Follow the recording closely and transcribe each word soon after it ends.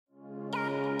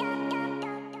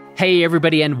Hey,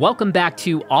 everybody, and welcome back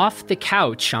to Off the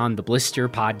Couch on the Blister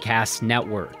Podcast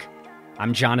Network.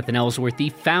 I'm Jonathan Ellsworth, the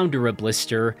founder of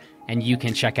Blister, and you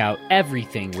can check out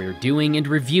everything we're doing and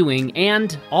reviewing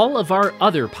and all of our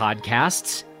other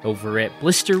podcasts over at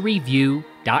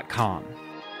blisterreview.com.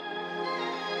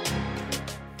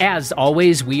 As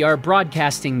always, we are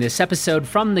broadcasting this episode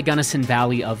from the Gunnison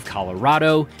Valley of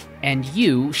Colorado, and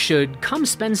you should come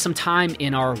spend some time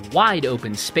in our wide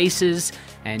open spaces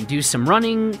and do some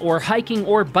running or hiking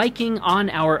or biking on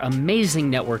our amazing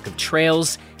network of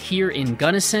trails here in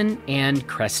Gunnison and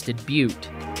Crested Butte.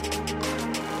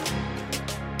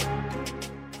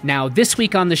 Now, this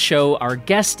week on the show, our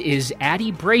guest is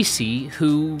Addie Bracey,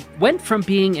 who went from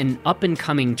being an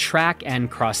up-and-coming track and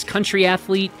cross-country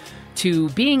athlete to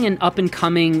being an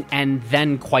up-and-coming and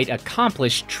then quite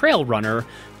accomplished trail runner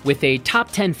with a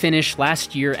top 10 finish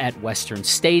last year at Western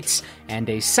States and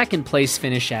a second-place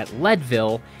finish at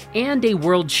Leadville and a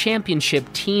World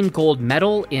Championship team gold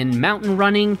medal in mountain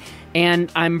running.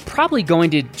 And I'm probably going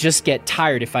to just get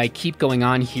tired if I keep going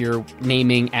on here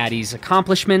naming Addie's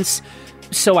accomplishments,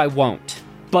 so I won't.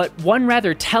 But one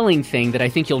rather telling thing that I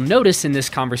think you'll notice in this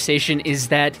conversation is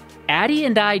that Addie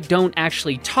and I don't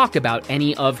actually talk about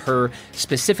any of her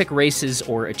specific races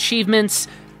or achievements,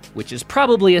 which is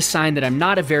probably a sign that I'm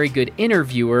not a very good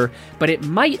interviewer, but it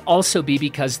might also be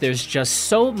because there's just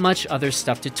so much other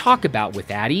stuff to talk about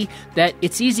with Addie that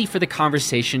it's easy for the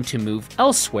conversation to move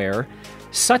elsewhere,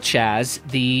 such as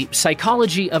the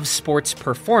psychology of sports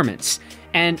performance.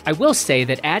 And I will say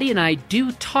that Addie and I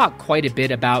do talk quite a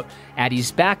bit about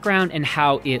Addie's background and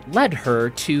how it led her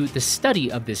to the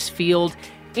study of this field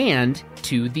and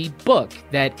to the book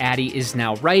that Addie is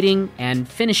now writing and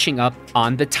finishing up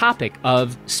on the topic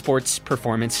of sports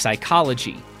performance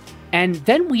psychology. And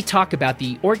then we talk about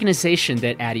the organization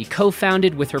that Addie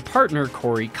co-founded with her partner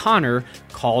Corey Connor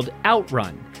called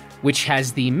Outrun, which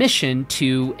has the mission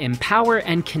to empower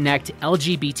and connect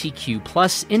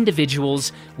LGBTQ+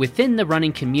 individuals within the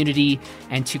running community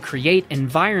and to create an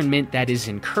environment that is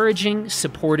encouraging,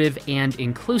 supportive, and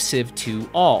inclusive to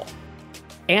all.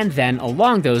 And then,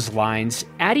 along those lines,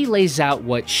 Addie lays out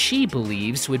what she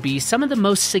believes would be some of the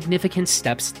most significant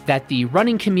steps that the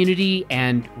running community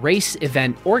and race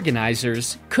event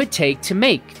organizers could take to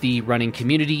make the running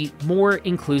community more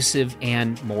inclusive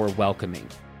and more welcoming.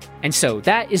 And so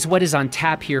that is what is on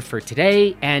tap here for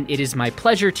today, and it is my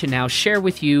pleasure to now share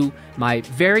with you my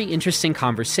very interesting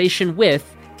conversation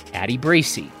with Addie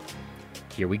Bracey.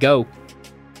 Here we go.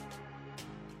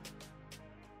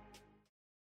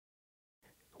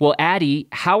 Well, Addie,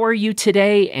 how are you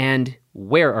today, and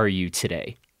where are you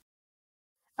today?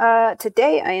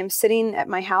 Today I am sitting at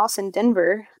my house in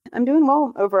Denver. I'm doing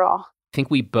well overall. I think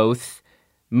we both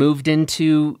moved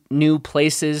into new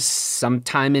places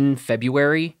sometime in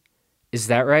February. Is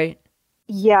that right?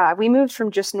 Yeah, we moved from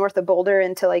just north of Boulder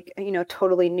into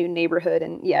totally new neighborhood.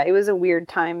 And yeah, it was a weird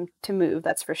time to move,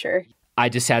 that's for sure. I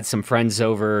just had some friends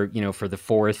over, for the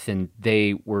 4th, and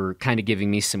they were kind of giving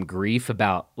me some grief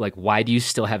about, why do you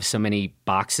still have so many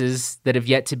boxes that have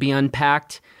yet to be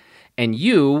unpacked? And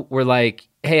you were like,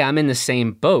 hey, I'm in the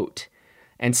same boat.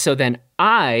 And so then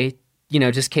I,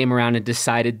 just came around and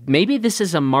decided maybe this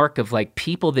is a mark of,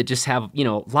 people that just have, a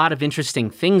lot of interesting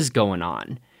things going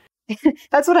on.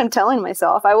 That's what I'm telling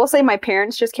myself. I will say my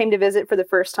parents just came to visit for the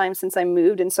first time since I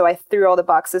moved. And so I threw all the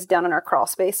boxes down in our crawl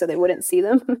space so they wouldn't see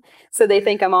them. So they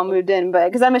think I'm all moved in, but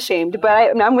because I'm ashamed.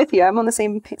 But I'm with you. I'm on the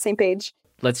same page.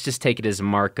 Let's just take it as a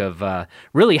mark of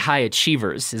really high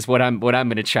achievers is what I'm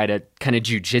going to try to kind of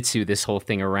jujitsu this whole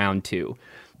thing around to.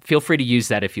 Feel free to use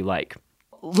that if you like.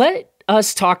 Let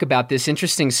us talk about this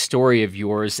interesting story of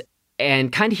yours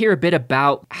and kind of hear a bit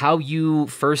about how you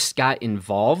first got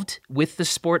involved with the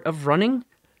sport of running.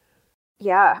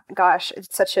 Yeah, gosh,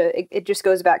 it just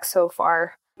goes back so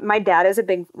far. My dad is a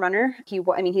big runner.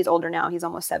 He's older now. He's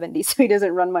almost 70, so he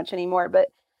doesn't run much anymore. But,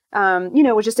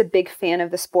 was just a big fan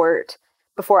of the sport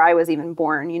before I was even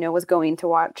born, was going to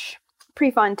watch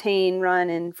Prefontaine run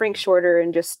and Frank Shorter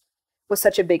and just was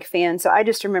such a big fan. So I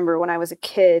just remember when I was a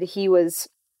kid, he was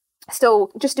still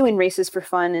just doing races for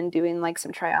fun and doing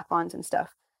some triathlons and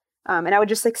stuff. And I would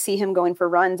just see him going for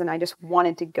runs and I just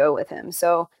wanted to go with him.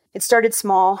 So it started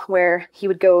small where he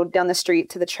would go down the street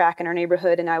to the track in our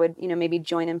neighborhood and I would, maybe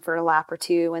join him for a lap or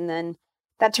two. And then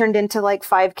that turned into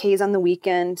 5Ks on the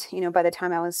weekend, by the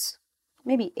time I was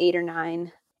maybe 8 or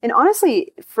 9. And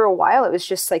honestly, for a while, it was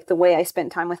just the way I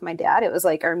spent time with my dad. It was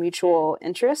our mutual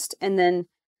interest. And then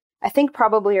I think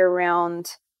probably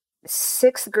around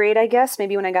 6th grade, I guess,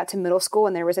 maybe when I got to middle school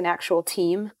and there was an actual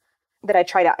team, that I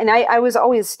tried out. And I was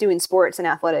always doing sports and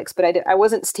athletics, but I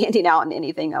wasn't standing out in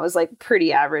anything. I was like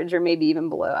pretty average or maybe even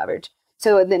below average.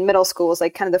 So then middle school was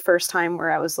like kind of the first time where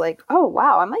I was like, oh,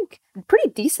 wow, I'm like pretty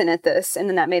decent at this. And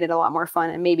then that made it a lot more fun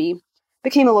and maybe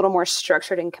became a little more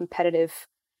structured and competitive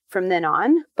from then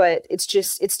on. But it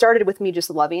started with me just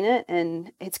loving it,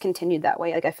 and it's continued that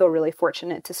way. Like I feel really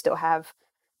fortunate to still have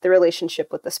the relationship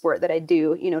with the sport that I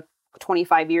do,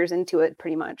 25 years into it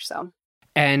pretty much. So.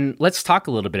 And let's talk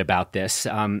a little bit about this.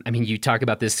 You talk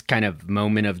about this kind of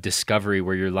moment of discovery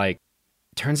where you're like,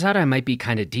 turns out I might be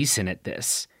kind of decent at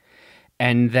this.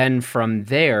 And then from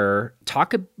there,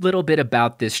 talk a little bit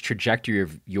about this trajectory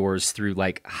of yours through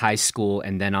like high school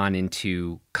and then on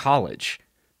into college.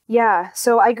 Yeah.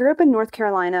 So I grew up in North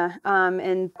Carolina.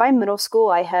 And by middle school,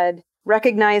 I had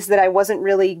recognized that I wasn't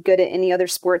really good at any other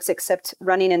sports except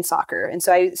running and soccer. And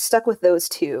so I stuck with those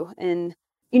two. And,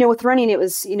 with running, it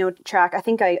was, track. I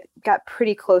think I got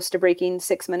pretty close to breaking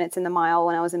 6 minutes in the mile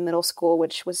when I was in middle school,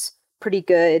 which was pretty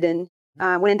good. And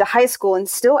went into high school and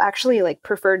still actually like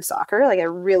preferred soccer. Like I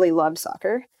really loved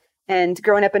soccer. And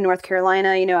growing up in North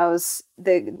Carolina,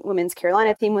 the women's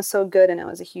Carolina team was so good and I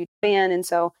was a huge fan. And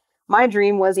so my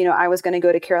dream was, I was going to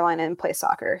go to Carolina and play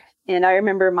soccer. And I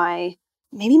remember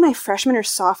maybe my freshman or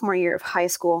sophomore year of high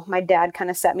school, my dad kind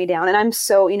of sat me down, and I'm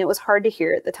so, it was hard to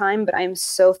hear at the time, but I'm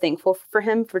so thankful for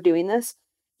him for doing this.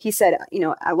 He said,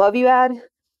 I love you, Ad.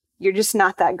 You're just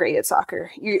not that great at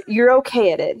soccer. You're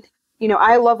okay at it.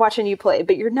 I love watching you play,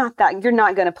 but you're not going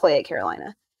to play at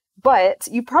Carolina, but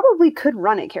you probably could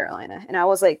run at Carolina. And I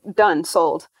was like, done,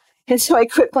 sold. And so I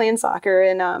quit playing soccer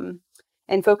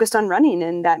and focused on running.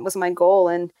 And that was my goal.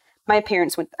 And my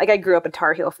parents I grew up a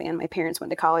Tar Heel fan. My parents went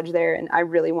to college there and I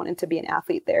really wanted to be an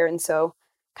athlete there. And so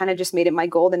kind of just made it my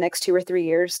goal the next 2 or 3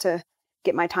 years to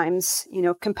get my times,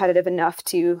 competitive enough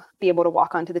to be able to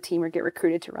walk onto the team or get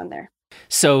recruited to run there.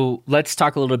 So let's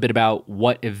talk a little bit about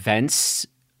what events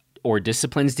or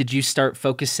disciplines did you start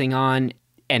focusing on?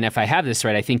 And if I have this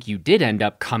right, I think you did end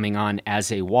up coming on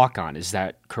as a walk-on. Is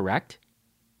that correct?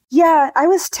 Yeah, I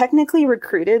was technically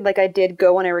recruited. Like I did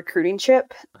go on a recruiting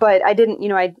trip, but I didn't,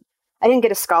 I didn't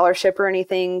get a scholarship or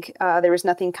anything. There was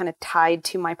nothing kind of tied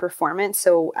to my performance.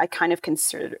 So I kind of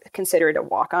considered it a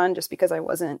walk-on just because I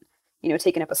wasn't,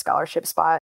 taking up a scholarship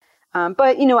spot.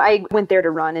 But I went there to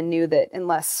run and knew that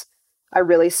unless I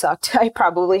really sucked, I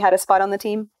probably had a spot on the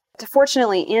team.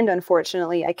 Fortunately and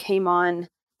unfortunately, I came on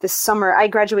this summer. I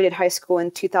graduated high school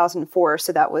in 2004.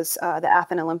 So that was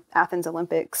the Athens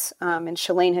Olympics. And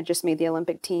Shalane had just made the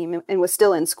Olympic team and was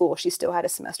still in school. She still had a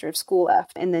semester of school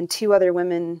left. And then 2 other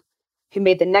women who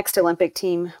made the next Olympic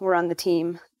team were on the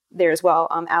team there as well.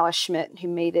 Alice Schmidt, who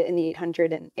made it in the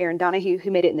 800, and Erin Donahue,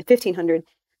 who made it in the 1500.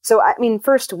 So,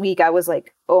 first week I was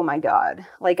like, oh my God,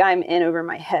 like I'm in over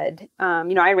my head. I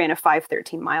ran a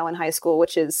 5:13 mile in high school,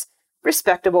 which is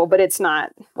respectable, but it's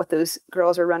not what those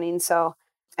girls are running. So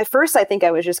at first I think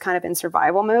I was just kind of in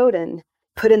survival mode and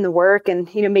put in the work. And,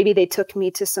 maybe they took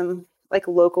me to some like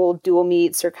local dual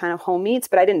meets or kind of home meets,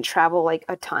 but I didn't travel like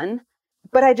a ton.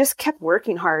 But I just kept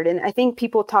working hard. And I think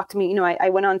people talk to me, I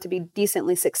went on to be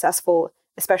decently successful,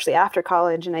 especially after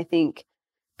college. And I think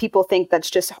people think that's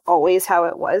just always how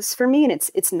it was for me. And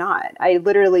it's not. I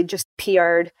literally just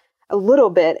PR'd a little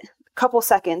bit, a couple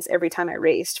seconds every time I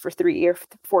raced for 3 or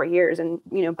 4 years. And,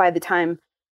 by the time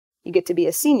you get to be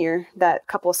a senior, that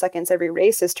couple of seconds every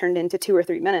race has turned into 2 or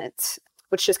 3 minutes,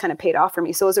 which just kind of paid off for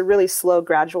me. So it was a really slow,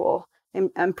 gradual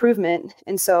improvement.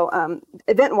 And so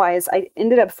event-wise, I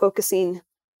ended up focusing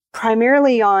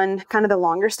primarily on kind of the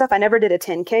longer stuff. I never did a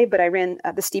 10K, but I ran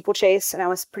the steeplechase and I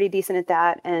was pretty decent at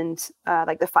that, and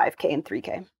like the 5K and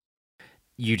 3K.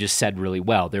 You just said really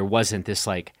well. There wasn't this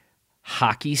like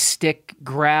hockey stick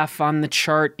graph on the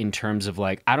chart in terms of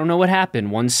like, I don't know what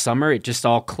happened. One summer, it just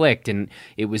all clicked, and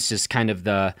it was just kind of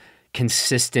the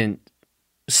consistent,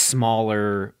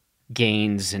 smaller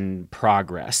gains and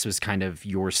progress was kind of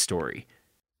your story.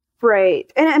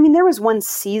 Right. And there was one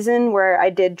season where I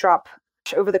did drop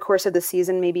over the course of the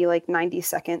season, maybe like 90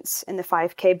 seconds in the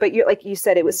 5K. But like you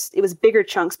said, it was bigger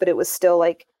chunks, but it was still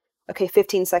like, okay,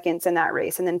 15 seconds in that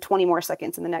race and then 20 more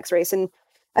seconds in the next race. And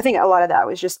I think a lot of that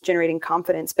was just generating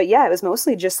confidence. But yeah, it was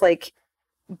mostly just like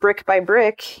brick by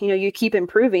brick, you keep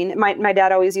improving. My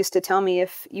dad always used to tell me,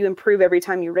 if you improve every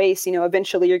time you race,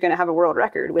 eventually you're going to have a world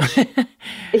record, which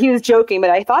he was joking, but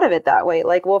I thought of it that way.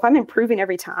 Like, well, if I'm improving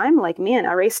every time, like, man,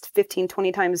 I raced 15,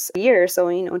 20 times a year.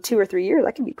 So, 2 or 3 years,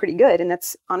 that could be pretty good. And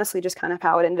that's honestly just kind of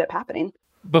how it ended up happening.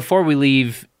 Before we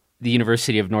leave the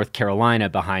University of North Carolina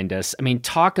behind us,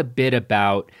 talk a bit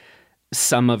about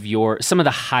some of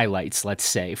the highlights, let's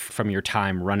say, from your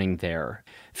time running there.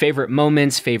 Favorite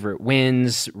moments, favorite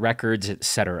wins, records,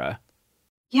 etc.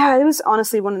 Yeah, it was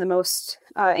honestly one of the most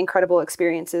incredible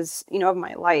experiences, of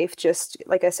my life. Just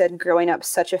like I said, growing up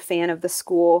such a fan of the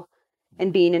school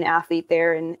and being an athlete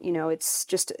there. And, it's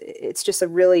just a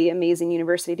really amazing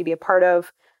university to be a part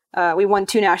of. We won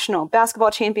 2 national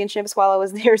basketball championships while I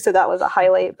was there, so that was a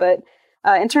highlight. But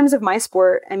in terms of my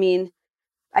sport, I mean,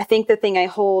 I think the thing I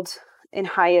hold in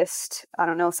highest, I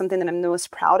don't know, something that I'm the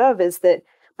most proud of is that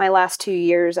my last 2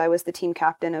 years, I was the team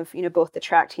captain of, both the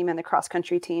track team and the cross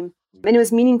country team. And it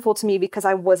was meaningful to me because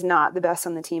I was not the best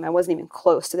on the team. I wasn't even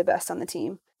close to the best on the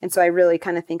team. And so I really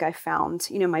kind of think I found,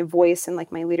 my voice and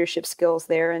like my leadership skills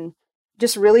there and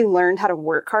just really learned how to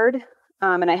work hard.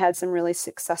 And I had some really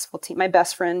successful team. My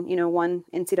best friend, won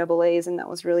NCAAs, and that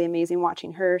was really amazing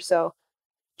watching her. So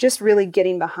just really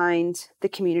getting behind the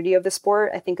community of the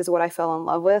sport, I think is what I fell in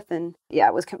love with. And yeah,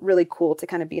 it was really cool to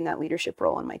kind of be in that leadership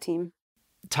role on my team.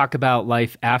 Talk about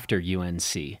life after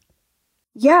UNC.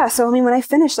 Yeah. So, I mean, when I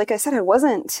finished, like I said, I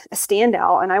wasn't a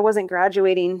standout and I wasn't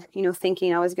graduating,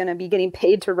 thinking I was going to be getting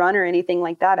paid to run or anything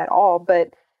like that at all.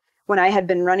 But when I had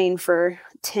been running for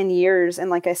 10 years and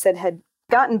like I said, had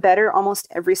gotten better almost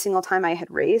every single time I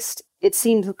had raced, it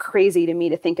seemed crazy to me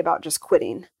to think about just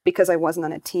quitting because I wasn't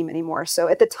on a team anymore. So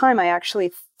at the time, I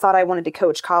actually thought I wanted to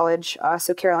coach college.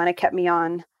 So Carolina kept me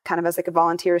on kind of as like a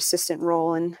volunteer assistant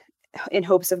role and in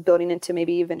hopes of building into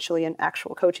maybe eventually an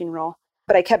actual coaching role.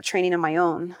 But I kept training on my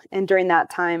own. And during that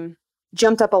time,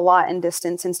 jumped up a lot in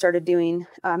distance and started doing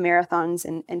marathons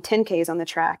and 10Ks on the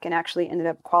track and actually ended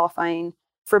up qualifying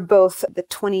for both the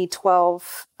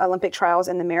 2012 Olympic trials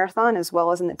and the marathon, as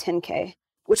well as in the 10K,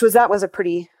 that was a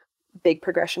pretty big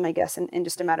progression, I guess, in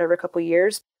just a matter of a couple of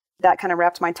years. That kind of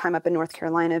wrapped my time up in North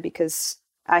Carolina because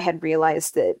I had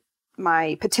realized that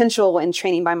my potential in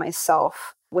training by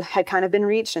myself had kind of been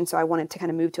reached. And so I wanted to kind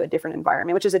of move to a different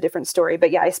environment, which is a different story.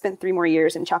 But yeah, I spent 3 more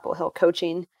years in Chapel Hill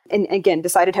coaching and again,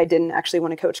 decided I didn't actually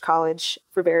want to coach college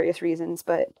for various reasons.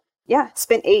 But yeah,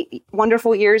 spent 8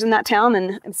 wonderful years in that town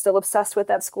and I'm still obsessed with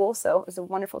that school. So it was a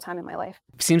wonderful time in my life.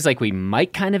 Seems like we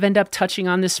might kind of end up touching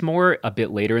on this more a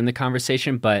bit later in the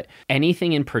conversation, but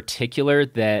anything in particular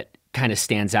that kind of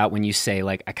stands out when you say,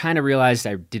 like, I kind of realized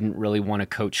I didn't really want to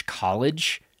coach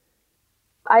college?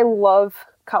 I love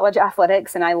college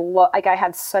athletics and I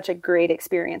had such a great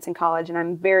experience in college and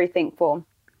I'm very thankful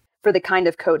for the kind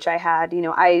of coach I had.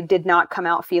 I did not come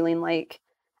out feeling like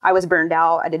I was burned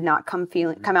out. I did not come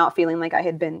out feeling like I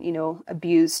had been,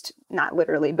 abused, not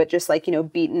literally, but just like,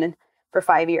 beaten for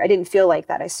 5 years. I didn't feel like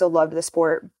that. I still loved the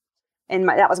sport. And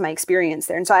that was my experience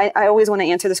there. And so I always want to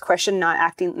answer this question,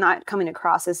 not coming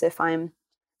across as if I'm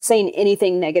saying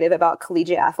anything negative about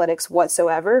collegiate athletics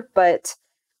whatsoever. But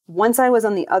once I was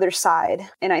on the other side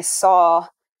and I saw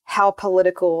how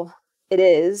political it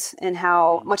is and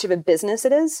how much of a business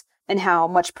it is, and how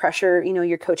much pressure,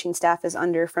 your coaching staff is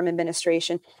under from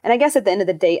administration. And I guess at the end of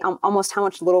the day, almost how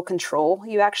much little control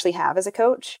you actually have as a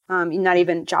coach. Not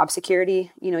even job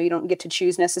security. You don't get to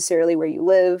choose necessarily where you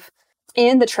live.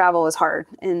 And the travel is hard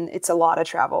and it's a lot of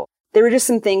travel. There were just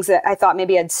some things that I thought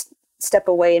maybe I'd step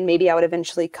away and maybe I would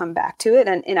eventually come back to it.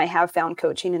 And I have found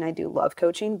coaching and I do love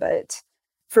coaching. But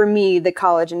for me, the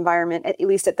college environment, at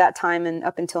least at that time and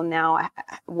up until now, I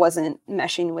wasn't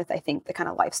meshing with, I think, the kind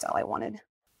of lifestyle I wanted.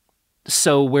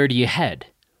 So where do you head?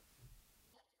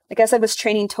 I guess I was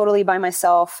training totally by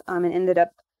myself and ended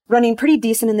up running pretty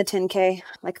decent in the 10K,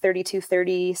 like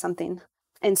 32:30 something.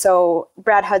 And so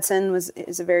Brad Hudson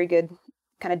is a very good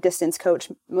kind of distance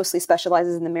coach, mostly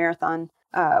specializes in the marathon,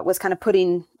 was kind of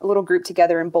putting a little group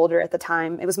together in Boulder at the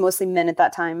time. It was mostly men at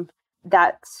that time.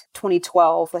 That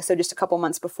 2012, so just a couple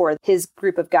months before, his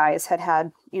group of guys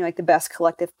had like the best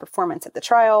collective performance at the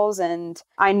trials. And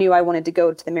I knew I wanted to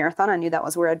go to the marathon. I knew that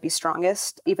was where I'd be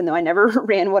strongest, even though I never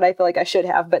ran what I feel like I should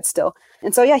have, but still.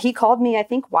 And so, yeah, he called me, I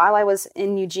think, while I was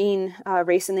in Eugene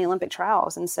racing the Olympic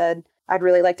trials and said, I'd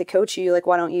really like to coach you. Like,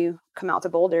 why don't you come out to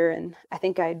Boulder? And I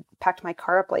think I packed my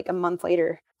car up like a month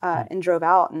later and drove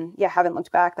out. And yeah, haven't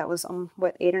looked back. That was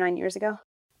 8 or 9 years ago.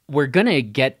 We're going to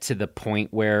get to the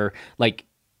point where, like,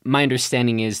 my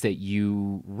understanding is that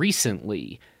you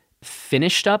recently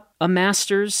finished up a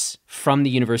master's from the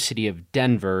University of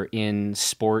Denver in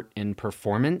sport and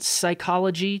performance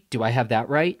psychology. Do I have that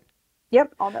right?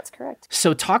 Yep, all that's correct.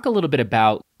 So talk a little bit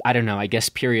about, I don't know, I guess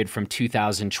period from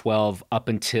 2012 up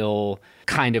until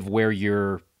kind of where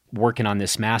you're working on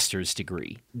this master's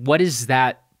degree. What is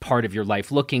that part of your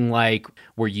life looking like?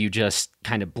 Were you just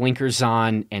kind of blinkers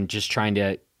on and just trying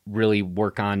to really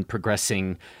work on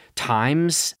progressing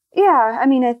times? Yeah, I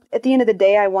mean, at the end of the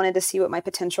day, I wanted to see what my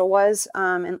potential was.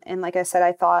 And like I said,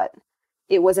 I thought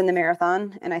it was in the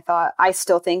marathon. And I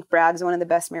still think Brad's one of the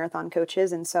best marathon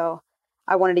coaches. And so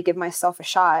I wanted to give myself a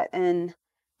shot. And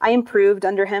I improved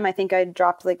under him. I think I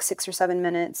dropped like 6 or 7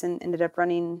 minutes and ended up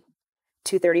running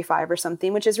 2:35 or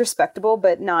something, which is respectable,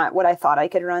 but not what I thought I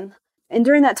could run. And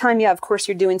during that time, yeah, of course,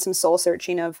 you're doing some soul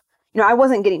searching of, I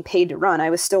wasn't getting paid to run. I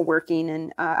was still working,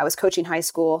 and I was coaching high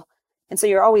school. And so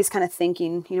you're always kind of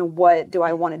thinking, what do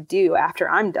I want to do after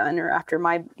I'm done, or after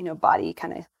my, body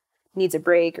kind of needs a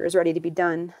break or is ready to be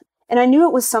done. And I knew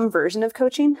it was some version of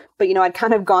coaching, but, I'd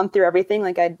kind of gone through everything.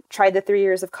 Like I'd tried the 3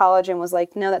 years of college and was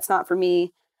like, no, that's not for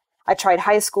me. I tried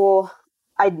high school.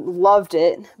 I loved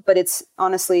it, but it's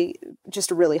honestly just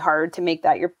really hard to make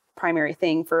that your primary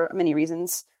thing for many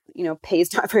reasons.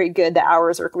 Pay's not very good. The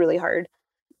hours are really hard.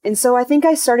 And so I think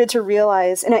I started to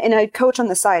realize, and I coach on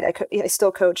the side. I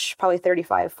still coach probably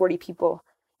 35, 40 people,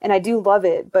 and I do love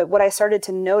it. But what I started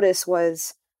to notice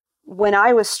was when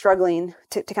I was struggling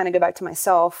to kind of go back to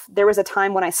myself, there was a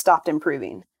time when I stopped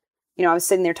improving. I was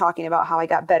sitting there talking about how I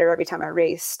got better every time I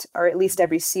raced, or at least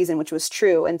every season, which was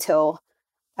true until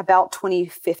about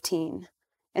 2015.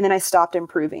 And then I stopped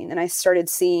improving, and I started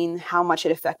seeing how much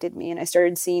it affected me. And I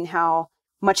started seeing how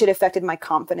much it affected my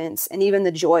confidence and even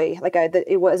the joy.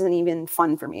 It wasn't even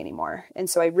fun for me anymore. And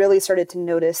so I really started to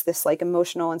notice this like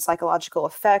emotional and psychological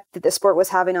effect that the sport was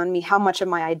having on me, how much of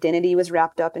my identity was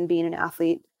wrapped up in being an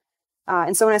athlete.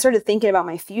 And so when I started thinking about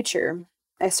my future,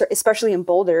 especially in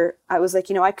Boulder, I was like,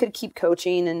 I could keep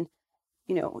coaching and,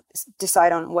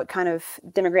 decide on what kind of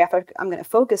demographic I'm going to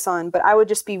focus on, but I would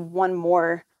just be one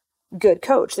more good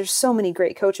coach. There's so many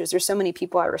great coaches. There's so many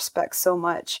people I respect so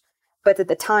much. But at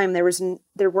the time,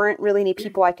 there weren't really any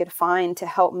people I could find to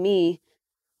help me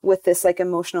with this like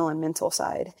emotional and mental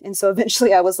side. And so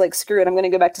eventually I was like, screw it, I'm going to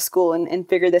go back to school and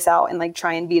figure this out and like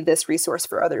try and be this resource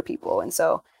for other people. And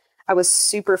so I was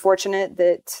super fortunate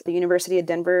that the University of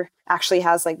Denver actually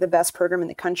has like the best program in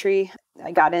the country.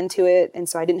 I got into it, and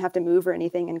so I didn't have to move or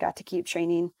anything and got to keep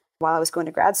training while I was going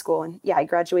to grad school. And yeah, I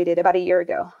graduated about a year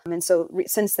ago. And so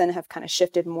since then have kind of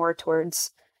shifted more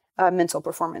towards mental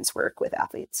performance work with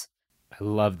athletes. I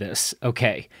love this.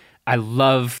 Okay. I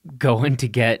love going to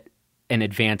get an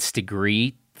advanced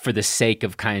degree for the sake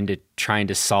of kind of trying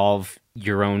to solve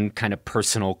your own kind of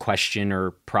personal question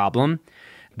or problem.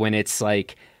 When it's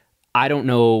like, I don't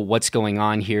know what's going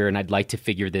on here and I'd like to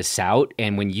figure this out.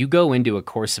 And when you go into a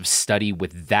course of study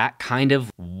with that kind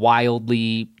of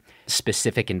wildly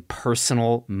specific and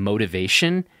personal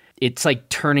motivation, it's like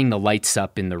turning the lights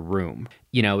up in the room.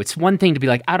 It's one thing to be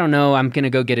like, I don't know, I'm going to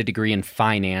go get a degree in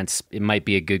finance. It might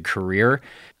be a good career.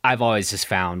 I've always just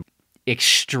found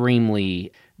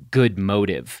extremely good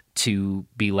motive to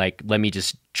be like, let me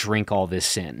just drink all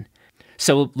this in.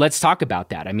 So let's talk about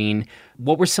that. I mean,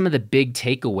 what were some of the big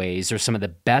takeaways or some of the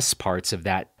best parts of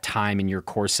that time in your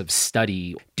course of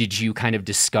study? Did you kind of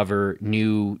discover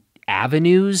new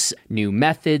avenues, new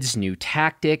methods, new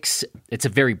tactics? It's a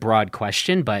very broad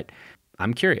question, but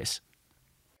I'm curious.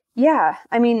 Yeah.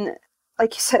 I mean,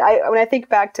 like you said, when I think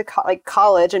back to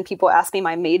college and people ask me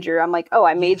my major, I'm like, oh,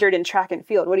 I majored in track and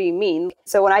field. What do you mean?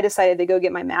 So when I decided to go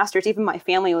get my master's, even my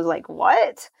family was like,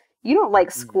 what? You don't like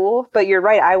school? But you're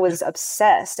right. I was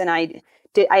obsessed, and I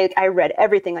read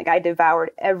everything. Like I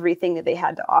devoured everything that they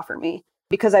had to offer me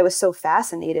because I was so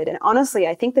fascinated. And honestly,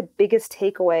 I think the biggest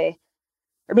takeaway,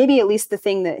 or maybe at least the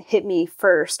thing that hit me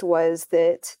first, was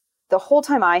that the whole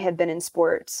time I had been in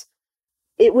sports,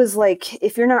 it was like,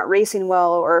 if you're not racing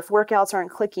well or if workouts aren't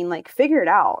clicking, like figure it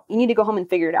out. You need to go home and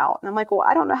figure it out. And I'm like, well,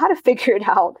 I don't know how to figure it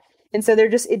out. And so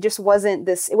it wasn't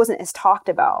as talked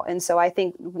about. And so I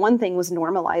think one thing was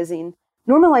normalizing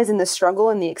the struggle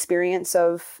and the experience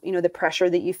of, the pressure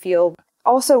that you feel.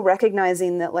 Also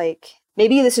recognizing that like,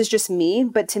 maybe this is just me,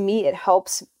 but to me, it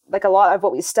helps. Like a lot of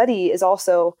what we study is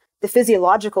also the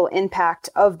physiological impact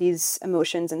of these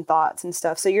emotions and thoughts and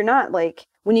stuff. So you're not like,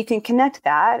 when you can connect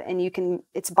that and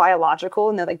it's biological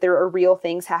and that like there are real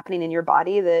things happening in your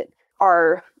body that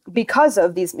are because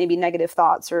of these maybe negative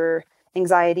thoughts or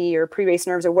anxiety or pre-race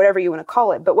nerves or whatever you want to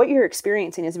call it. But what you're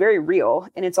experiencing is very real,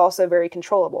 and it's also very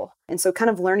controllable. And so kind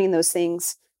of learning those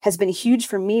things has been huge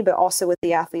for me, but also with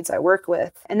the athletes I work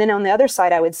with. And then on the other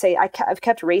side, I would say I've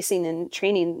kept racing and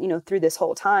training, through this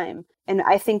whole time. And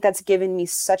I think that's given me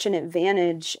such an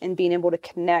advantage in being able to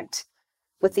connect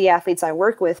with the athletes I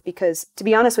work with, because to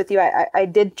be honest with you, I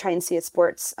did try and see a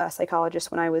sports psychologist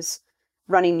when I was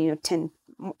running,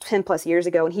 10 plus years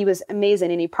ago, and he was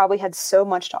amazing, and he probably had so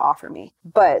much to offer me.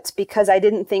 But because I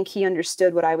didn't think he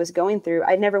understood what I was going through,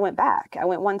 I never went back. I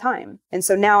went one time. And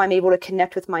so now I'm able to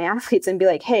connect with my athletes and be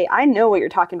like, hey, I know what you're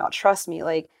talking about. Trust me.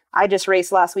 Like, I just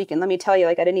raced last week, and let me tell you,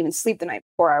 like, I didn't even sleep the night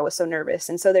before. I was so nervous.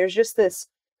 And so there's just this,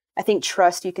 I think,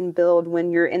 trust you can build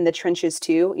when you're in the trenches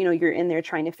too. You're in there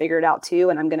trying to figure it out too.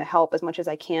 And I'm going to help as much as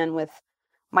I can with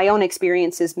my own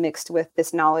experiences mixed with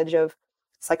this knowledge of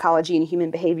psychology and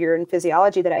human behavior and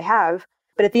physiology that I have.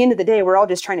 But at the end of the day, we're all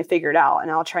just trying to figure it out,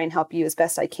 and I'll try and help you as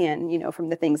best I can, from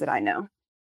the things that I know.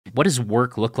 What does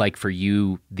work look like for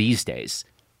you these days?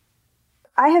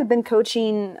 I have been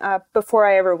coaching before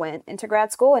I ever went into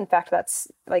grad school. In fact, that's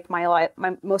like my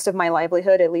most of my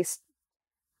livelihood, at least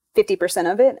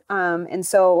 50% of it. And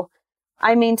so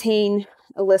I maintain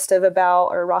a list of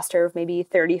a roster of maybe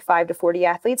 35 to 40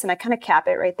 athletes, and I kind of cap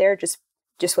it right there.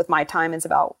 Just with my time is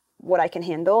about what I can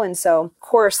handle. And so, of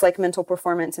course, like mental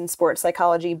performance and sports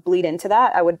psychology bleed into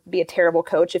that. I would be a terrible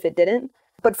coach if it didn't.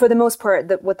 But for the most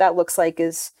part, what that looks like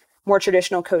is more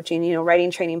traditional coaching, writing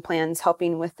training plans,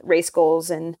 helping with race goals.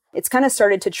 And it's kind of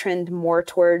started to trend more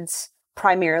towards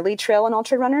primarily trail and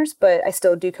ultra runners, but I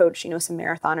still do coach, some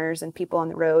marathoners and people on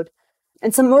the road.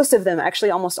 And most of them,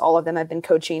 actually almost all of them, I've been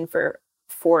coaching for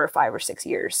 4 or 5 or 6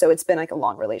 years. So it's been like a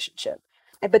long relationship.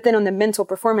 But then on the mental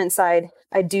performance side,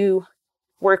 I do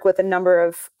work with a number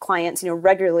of clients,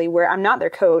 regularly where I'm not their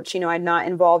coach, I'm not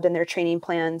involved in their training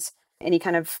plans, any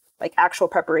kind of like actual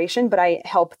preparation, but I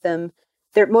help them.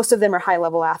 Most of them are high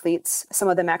level athletes. Some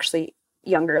of them actually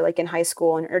younger, like in high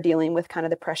school, and are dealing with kind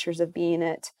of the pressures of being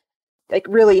at like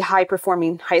really high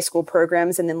performing high school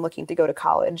programs and then looking to go to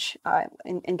college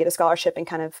and get a scholarship and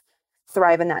kind of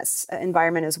thrive in that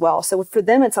environment as well. So for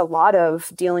them, it's a lot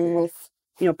of dealing with,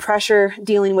 pressure,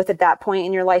 dealing with at that point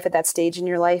in your life, at that stage in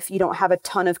your life. You don't have a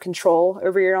ton of control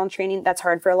over your own training. That's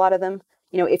hard for a lot of them.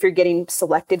 If you're getting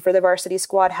selected for the varsity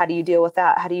squad, how do you deal with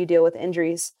that? How do you deal with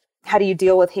injuries? How do you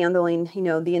deal with handling,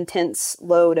 the intense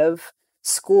load of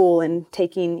school and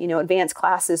taking, advanced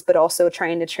classes, but also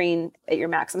trying to train at your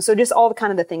maximum? So just all the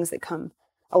kind of the things that come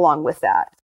along with that.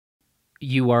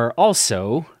 You are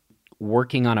also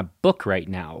working on a book right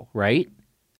now, right?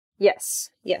 Yes.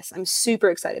 I'm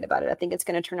super excited about it. I think it's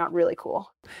going to turn out really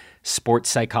cool. Sports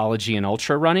psychology and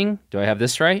ultra running. Do I have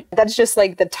this right? That's just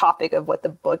like the topic of what the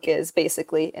book is,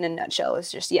 basically, in a nutshell.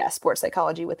 Is just, sports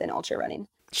psychology within ultra running.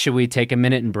 Should we take a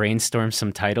minute and brainstorm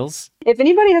some titles? If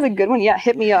anybody has a good one,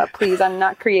 hit me up, please. I'm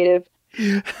not creative.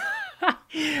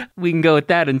 We can go with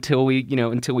that until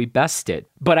we best it.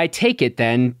 But I take it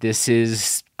then this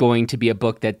is going to be a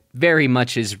book that very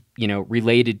much is,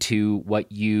 related to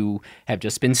what you have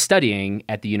just been studying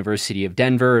at the University of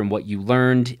Denver and what you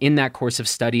learned in that course of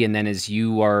study. And then as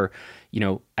you are,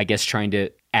 I guess trying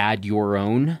to add your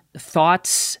own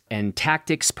thoughts and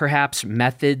tactics, perhaps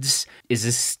methods. Is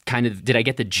this did I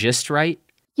get the gist right?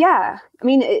 Yeah. I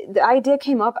mean, the idea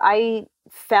came up. I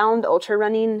found ultra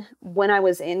running when I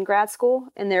was in grad school,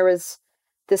 and there was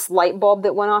this light bulb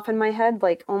that went off in my head.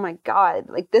 Like, oh my God,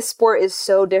 like this sport is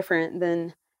so different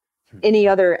than any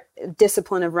other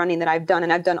discipline of running that I've done.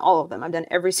 And I've done all of them. I've done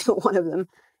every single one of them.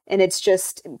 And it's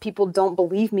just, people don't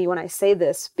believe me when I say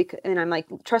this, and I'm like,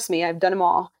 trust me, I've done them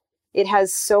all.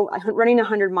 Running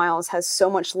 100 miles has so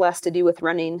much less to do with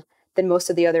running than most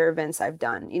of the other events I've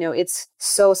done. It's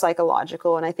so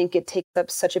psychological, and I think it takes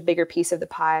up such a bigger piece of the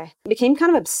pie. I became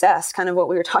kind of obsessed, kind of what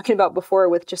we were talking about before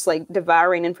with just like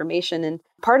devouring information. And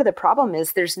part of the problem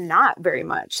is there's not very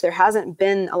much. There hasn't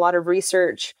been a lot of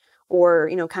research or,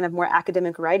 kind of more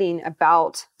academic writing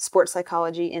about sports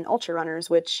psychology in ultra runners,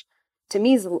 which to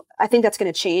me I think that's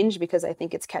going to change because I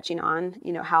think it's catching on,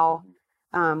 how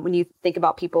when you think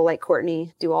about people like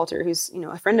Courtney Dauwalter, who's,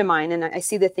 a friend of mine, and I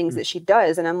see the things that she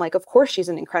does, and I'm like, of course she's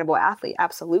an incredible athlete.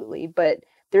 Absolutely. But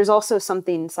there's also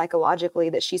something psychologically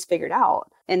that she's figured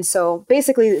out. And so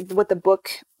basically what the book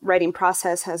writing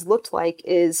process has looked like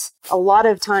is a lot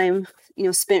of time,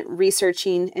 spent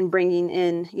researching and bringing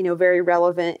in, very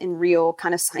relevant and real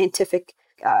kind of scientific,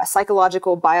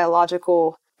 psychological,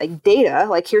 biological, like data,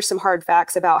 like here's some hard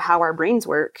facts about how our brains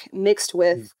work, mixed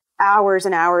with hours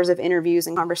and hours of interviews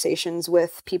and conversations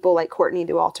with people like Courtney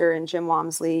Dauwalter and Jim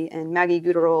Walmsley and Maggie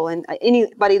Guterl and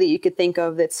anybody that you could think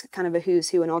of that's kind of a who's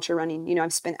who in ultra running.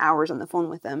 I've spent hours on the phone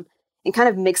with them and kind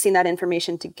of mixing that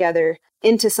information together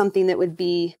into something that would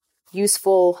be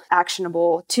useful,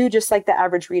 actionable to just like the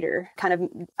average reader. Kind of,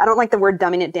 I don't like the word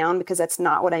dumbing it down because that's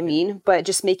not what I mean, but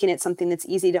just making it something that's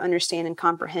easy to understand and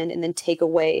comprehend and then take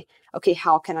away, okay,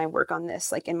 how can I work on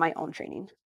this like in my own training?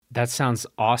 That sounds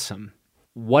awesome.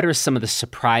 What are some of the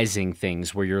surprising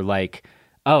things where you're like,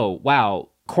 oh, wow,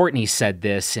 Courtney said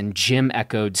this and Jim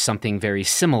echoed something very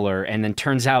similar, and then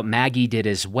turns out Maggie did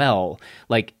as well?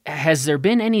 Like, has there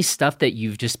been any stuff that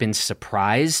you've just been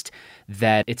surprised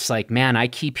that it's like, man, I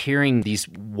keep hearing these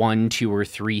 1, 2, or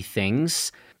 3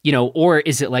 things? Or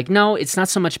is it like, no, it's not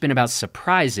so much been about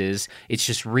surprises. It's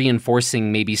just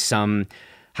reinforcing maybe some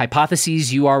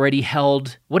hypotheses you already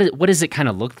held. What does it kind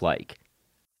of look like?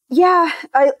 Yeah,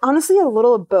 I honestly a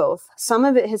little of both. Some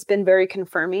of it has been very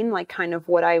confirming, like kind of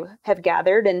what I have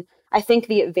gathered. And I think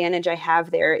the advantage I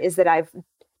have there is that I've,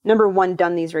 number one,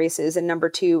 done these races, and number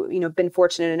two, been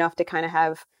fortunate enough to kind of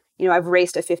have, I've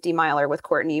raced a 50 miler with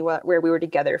Courtney where we were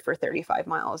together for 35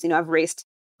 miles. I've raced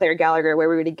Claire Gallagher where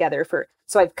we were together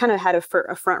so I've kind of had a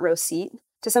front row seat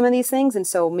to some of these things. And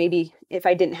so maybe if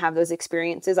I didn't have those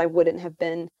experiences, I wouldn't have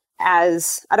been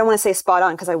as, I don't want to say spot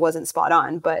on because I wasn't spot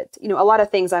on, but a lot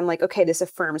of things I'm like, okay, this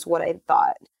affirms what I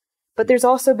thought. But there's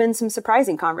also been some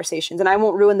surprising conversations, and I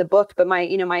won't ruin the book, but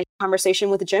my conversation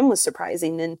with Jim was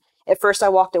surprising. And at first I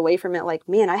walked away from it like,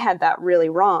 man, I had that really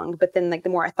wrong. But then like the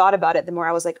more I thought about it, the more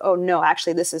I was like, oh no,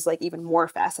 actually this is like even more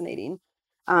fascinating.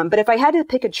 But if I had to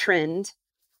pick a trend,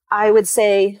 I would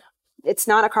say it's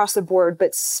not across the board,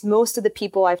 but most of the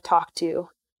people I've talked to,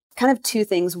 kind of two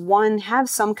things. One, have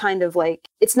some kind of like,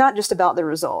 it's not just about the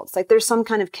results. Like there's some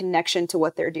kind of connection to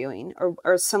what they're doing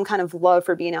or some kind of love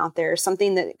for being out there,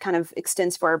 something that kind of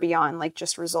extends far beyond like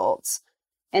just results.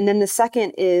 And then the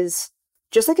second is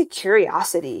just like a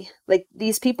curiosity. Like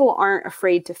these people aren't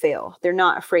afraid to fail. They're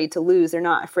not afraid to lose. They're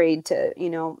not afraid to,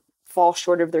 fall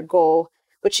short of their goal,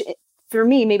 which for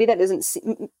me, maybe that doesn't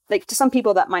like to some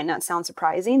people that might not sound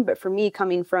surprising, but for me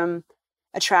coming from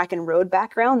a track and road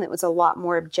background that was a lot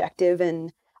more objective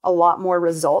and a lot more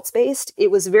results based, it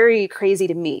was very crazy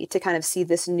to me to kind of see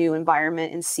this new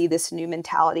environment and see this new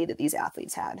mentality that these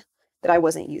athletes had that I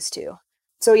wasn't used to.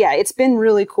 So yeah, it's been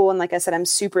really cool. And like I said, I'm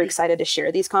super excited to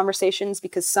share these conversations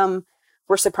because some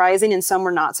were surprising and some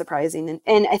were not surprising.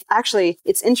 And actually,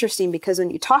 it's interesting because when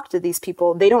you talk to these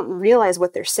people, they don't realize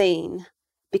what they're saying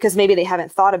because maybe they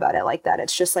haven't thought about it like that.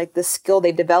 It's just like the skill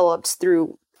they've developed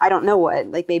through, I don't know what,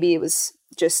 like maybe it was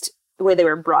just the way they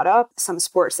were brought up, some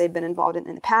sports they've been involved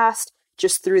in the past,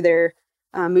 just through their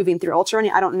moving through ultra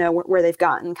running. I don't know where they've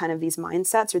gotten kind of these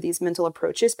mindsets or these mental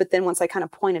approaches. But then once I kind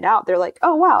of point it out, they're like,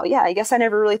 oh, wow, yeah, I guess I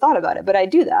never really thought about it, but I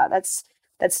do that.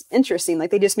 That's interesting.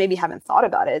 Like they just maybe haven't thought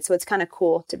about it. So it's kind of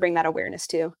cool to bring that awareness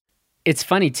too. It's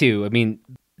funny too. I mean,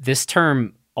 this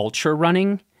term ultra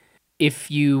running,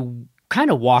 if you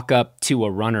kind of walk up to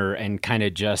a runner and kind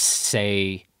of just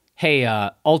say, hey,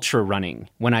 ultra running,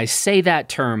 when I say that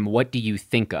term, what do you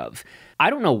think of? I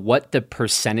don't know what the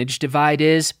percentage divide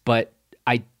is, but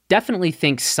I definitely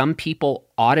think some people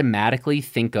automatically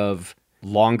think of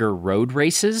longer road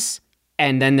races.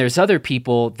 And then there's other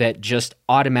people that just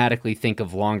automatically think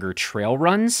of longer trail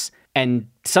runs. And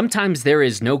sometimes there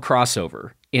is no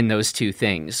crossover in those two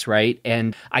things, right?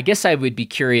 And I guess I would be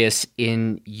curious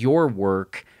in your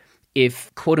work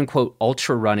if quote unquote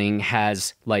ultra running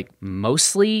has like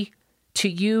mostly to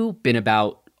you been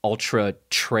about ultra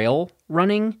trail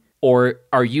running, or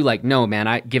are you like, no,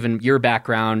 man, given your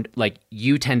background, like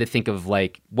you tend to think of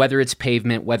like whether it's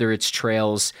pavement, whether it's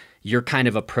trails, you're kind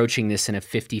of approaching this in a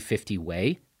 50-50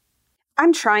 way?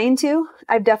 I'm trying to.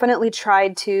 I've definitely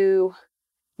tried to,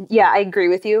 yeah, I agree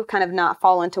with you, kind of not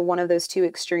fall into one of those two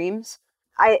extremes.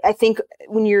 I think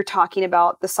when you're talking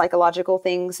about the psychological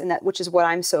things and that, which is what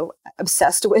I'm so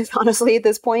obsessed with, honestly, at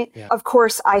this point, yeah. Of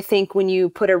course, I think when you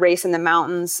put a race in the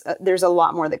mountains, there's a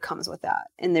lot more that comes with that.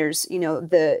 And there's,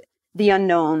 the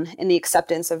unknown and the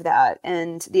acceptance of that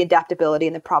and the adaptability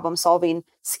and the problem solving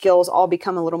skills all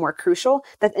become a little more crucial.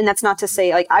 And that's not to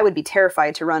say like, I would be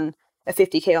terrified to run a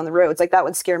 50K on the roads. Like that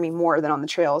would scare me more than on the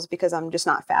trails because I'm just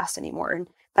not fast anymore. And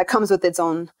that comes with its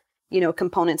own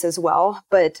components as well.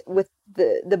 But with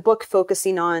the book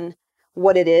focusing on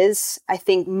what it is, I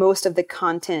think most of the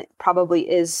content probably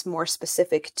is more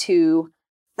specific to,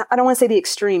 I don't want to say the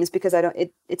extremes because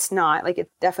it's not like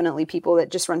it's definitely people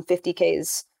that just run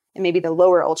 50Ks and maybe the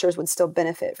lower ultras would still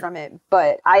benefit from it.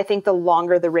 But I think the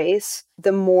longer the race,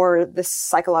 the more the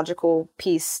psychological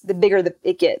piece, the bigger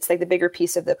it gets, like the bigger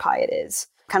piece of the pie it is.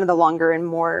 Kind of the longer and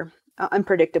more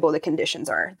unpredictable the conditions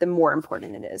are, the more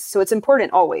important it is. So it's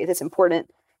important always. It's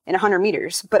important in 100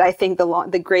 meters, but I think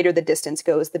the greater the distance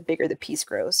goes, the bigger the piece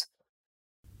grows.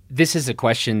 This is a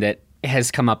question that has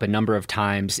come up a number of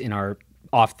times in our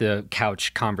off the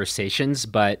couch conversations,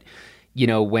 but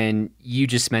when you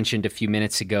just mentioned a few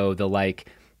minutes ago,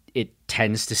 it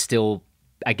tends to still,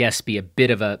 I guess, be a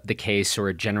bit of the case or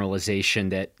a generalization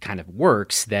that kind of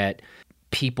works that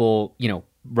people,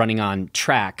 running on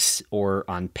tracks or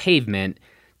on pavement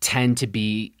tend to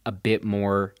be a bit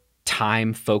more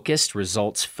time focused,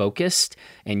 results focused.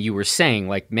 And you were saying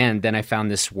like, man, then I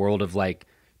found this world of like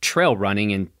trail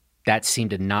running and that seemed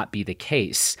to not be the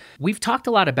case. We've talked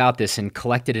a lot about this and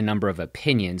collected a number of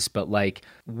opinions, but like,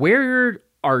 where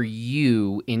are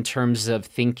you in terms of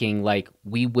thinking like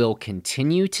we will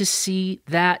continue to see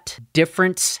that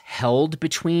difference held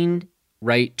between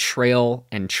right trail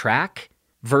and track?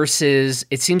 versus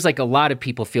it seems like a lot of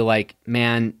people feel like,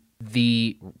 man,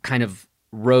 the kind of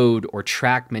road or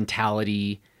track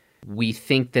mentality, we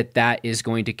think that that is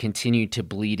going to continue to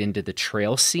bleed into the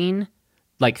trail scene.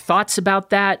 Like, thoughts about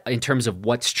that in terms of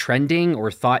what's trending,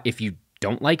 or thought if you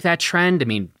don't like that trend? I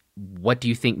mean, what do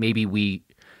you think maybe we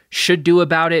should do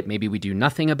about it? Maybe we do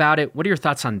nothing about it. What are your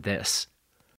thoughts on this?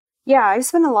 Yeah, I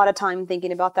spend a lot of time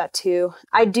thinking about that too.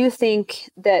 I do think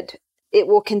that it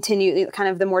will continue, kind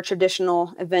of the more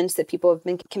traditional events that people have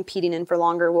been competing in for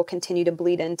longer will continue to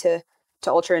bleed into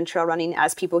ultra and trail running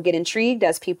as people get intrigued,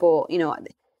 as people,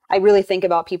 I really think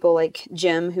about people like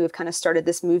Jim who have kind of started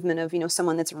this movement of,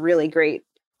 someone that's really great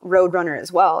road runner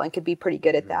as well and could be pretty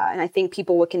good at that. And I think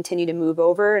people will continue to move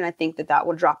over, and I think that that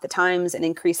will drop the times and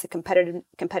increase the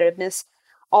competitiveness,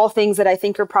 all things that I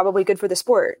think are probably good for the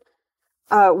sport.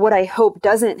 What I hope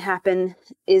doesn't happen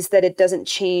is that it doesn't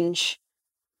change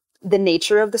the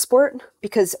nature of the sport,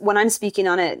 because when I'm speaking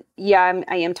on it, I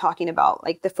am talking about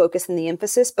like the focus and the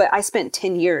emphasis, but I spent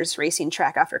 10 years racing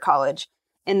track after college,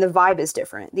 and the vibe is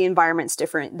different. The environment's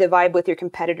different. The vibe with your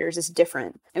competitors is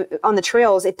different. On the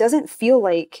trails, it doesn't feel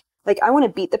like I want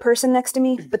to beat the person next to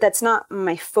me, but that's not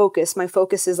my focus. My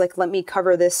focus is like, let me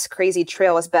cover this crazy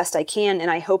trail as best I can,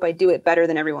 and I hope I do it better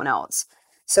than everyone else.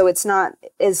 So it's not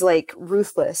as like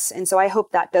ruthless. And so I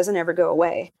hope that doesn't ever go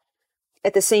away.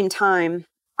 At the same time,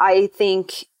 I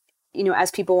think, as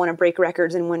people want to break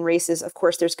records and win races, of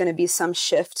course, there's going to be some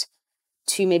shift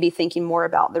to maybe thinking more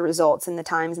about the results and the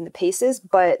times and the paces,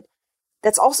 but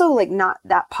that's also like not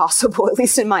that possible, at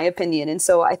least in my opinion. And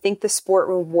so I think the sport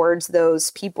rewards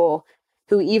those people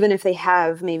who, even if they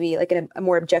have maybe like a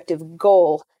more objective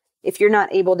goal, if you're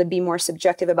not able to be more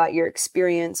subjective about your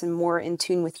experience and more in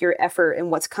tune with your effort and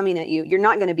what's coming at you, you're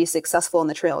not going to be successful in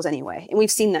the trails anyway. And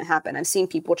we've seen that happen. I've seen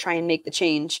people try and make the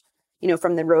change,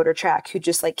 from the road or track, who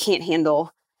just like can't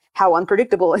handle how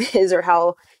unpredictable it is, or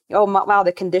how, wow,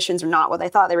 the conditions are not what I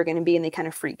thought they were going to be, and they kind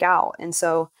of freak out. And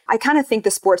so I kind of think the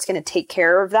sport's going to take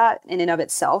care of that in and of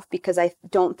itself, because I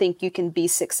don't think you can be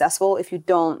successful if you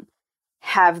don't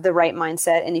have the right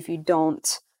mindset, and if you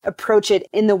don't approach it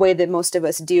in the way that most of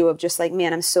us do, of just like,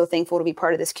 man, I'm so thankful to be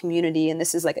part of this community, and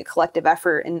this is like a collective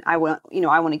effort, and I want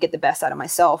to get the best out of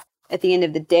myself. At the end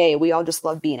of the day, we all just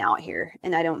love being out here.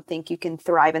 And I don't think you can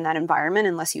thrive in that environment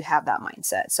unless you have that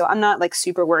mindset. So I'm not like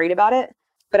super worried about it,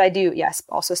 but I do, yes,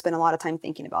 also spend a lot of time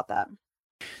thinking about that.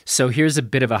 So here's a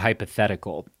bit of a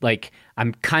hypothetical. Like,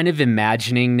 I'm kind of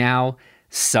imagining now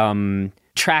some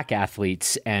track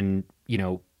athletes and,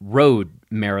 road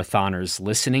marathoners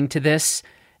listening to this.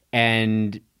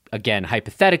 And again,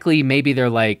 hypothetically, maybe they're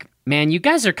like, man, you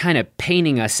guys are kind of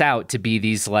painting us out to be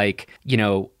these like,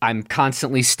 I'm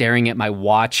constantly staring at my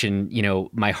watch and,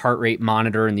 my heart rate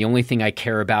monitor, and the only thing I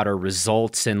care about are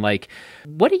results. And like,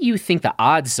 what do you think the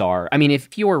odds are? I mean,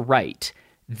 if you're right,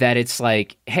 that it's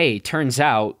like, hey, turns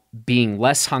out being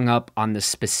less hung up on the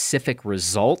specific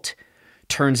result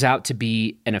turns out to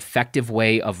be an effective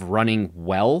way of running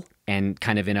well and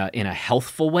kind of in a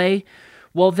healthful way,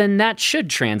 well, then that should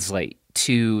translate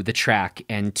to the track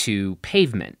and to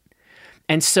pavement.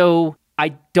 And so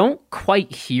I don't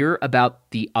quite hear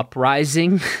about the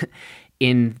uprising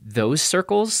in those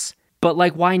circles, but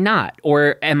like, why not?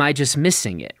 Or am I just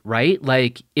missing it, right?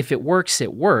 Like, if it works,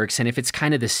 it works. And if it's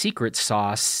kind of the secret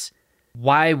sauce,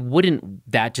 why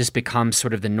wouldn't that just become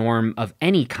sort of the norm of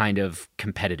any kind of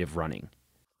competitive running?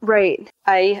 Right.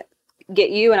 I get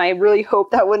you, and I really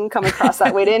hope that wouldn't come across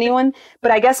that way to anyone.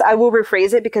 But I guess I will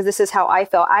rephrase it, because this is how I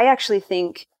felt. I actually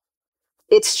think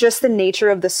it's just the nature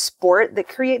of the sport that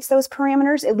creates those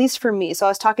parameters, at least for me. So I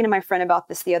was talking to my friend about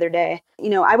this the other day.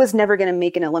 I was never going to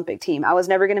make an Olympic team. I was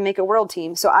never going to make a world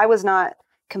team. So I was not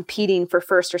competing for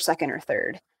first or second or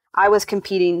third. I was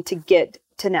competing to get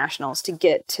to nationals, to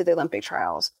get to the Olympic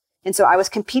trials. And so I was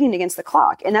competing against the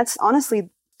clock. And that's honestly,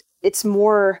 it's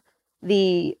more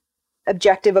the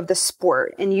objective of the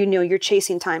sport. And you're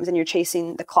chasing times and you're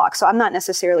chasing the clock. So I'm not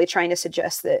necessarily trying to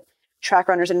suggest that track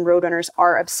runners and road runners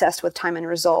are obsessed with time and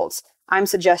results. I'm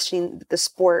suggesting that the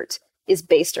sport is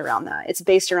based around that. It's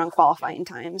based around qualifying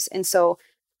times. And so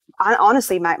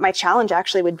honestly, my challenge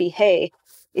actually would be, hey,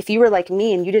 if you were like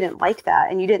me and you didn't like that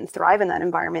and you didn't thrive in that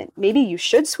environment, maybe you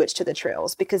should switch to the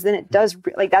trails, because then it does,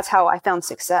 like, that's how I found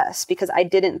success, because I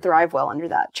didn't thrive well under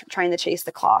that, trying to chase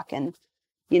the clock and,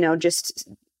 just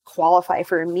qualify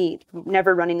for a meet,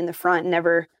 never running in the front,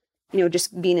 never,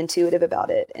 just being intuitive about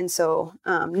it. And so,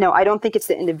 no, I don't think it's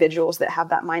the individuals that have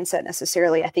that mindset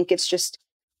necessarily. I think it's just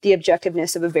the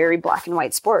objectiveness of a very black and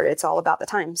white sport. It's all about the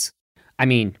times. I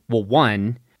mean, well,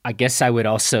 one, I guess I would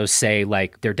also say,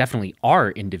 like, there definitely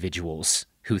are individuals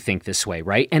who think this way,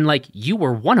 right? And like, you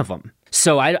were one of them.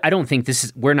 So I don't think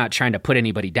we're not trying to put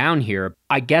anybody down here.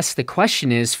 I guess the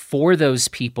question is for those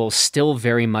people still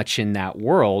very much in that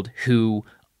world who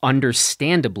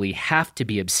understandably have to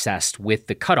be obsessed with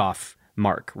the cutoff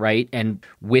mark, right? And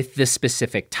with the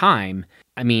specific time,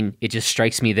 I mean, it just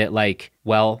strikes me that like,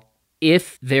 well,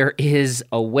 if there is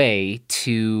a way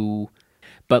to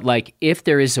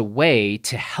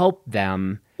help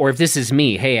them, or if this is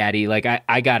me, hey, Addie, like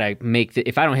I gotta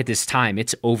if I don't hit this time,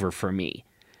 it's over for me.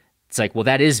 It's like, well,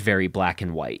 that is very black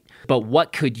and white. But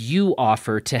what could you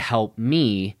offer to help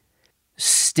me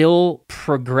still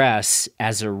progress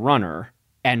as a runner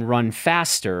and run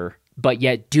faster, but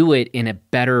yet do it in a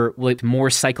better, with more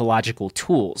psychological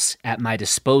tools at my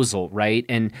disposal, right?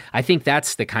 And I think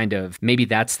maybe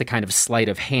that's the kind of sleight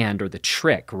of hand or the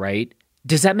trick, right?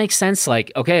 Does that make sense?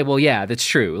 Like, okay, well, yeah, that's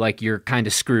true. Like, you're kind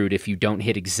of screwed if you don't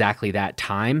hit exactly that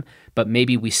time, but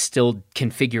maybe we still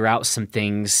can figure out some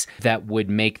things that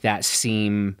would make that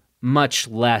seem much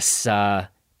less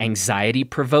anxiety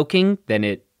provoking than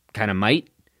it kind of might.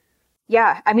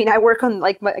 Yeah. I mean, I work on,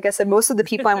 like I said, most of the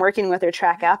people I'm working with are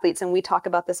track athletes, and we talk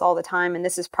about this all the time. And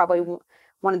this is probably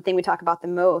one of the things we talk about the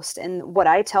most. And what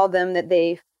I tell them, that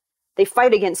they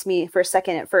fight against me for a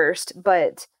second at first,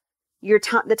 but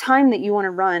the time that you want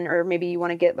to run, or maybe you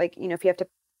want to get, like, if you have to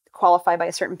qualify by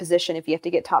a certain position, if you have to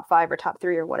get top 5 or top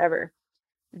 3 or whatever,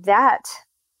 that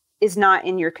is not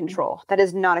in your control. That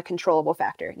is not a controllable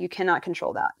factor. You cannot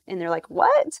control that. And they're like,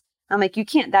 what? I'm like, you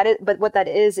can't. But what that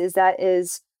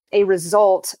is a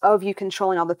result of you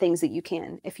controlling all the things that you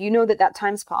can. If you know that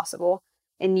time's possible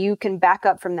and you can back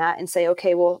up from that and say,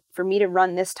 okay, well, for me to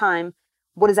run this time,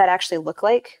 what does that actually look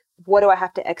like? What do I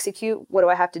have to execute? What do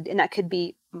I have to do? And that could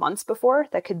be months before,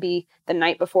 that could be the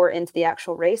night before into the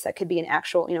actual race. That could be an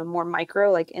actual, more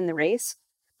micro, like in the race.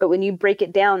 But when you break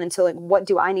it down into like, what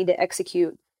do I need to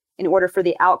execute in order for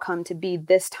the outcome to be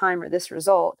this time or this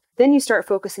result, then you start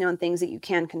focusing on things that you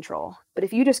can control. But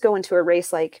if you just go into a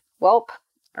race like, well,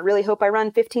 I really hope I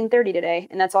run 15:30 today,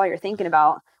 and that's all you're thinking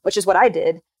about, which is what I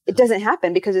did, it doesn't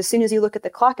happen, because as soon as you look at the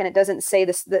clock and it doesn't say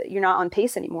this, that you're not on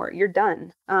pace anymore, you're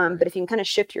done. But if you can kind of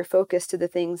shift your focus to the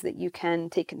things that you can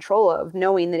take control of,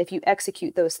 knowing that if you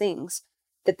execute those things,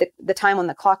 that the time on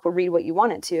the clock will read what you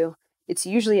want it to, it's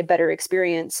usually a better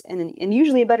experience, and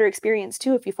usually a better experience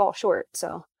too if you fall short.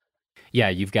 So yeah,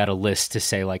 you've got a list to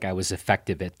say, like, I was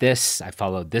effective at this, I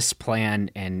followed this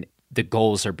plan, and the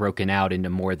goals are broken out into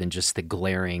more than just the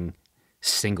glaring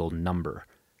single number.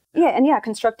 Yeah. And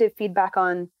constructive feedback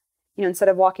on, instead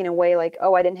of walking away like,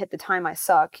 oh, I didn't hit the time, I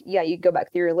suck. Yeah. You go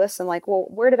back through your list and like, well,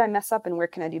 where did I mess up and where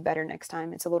can I do better next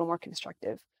time? It's a little more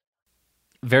constructive.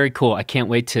 Very cool. I can't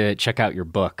wait to check out your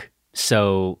book.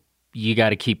 So you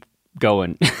got to keep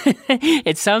going.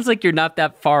 It sounds like you're not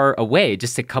that far away,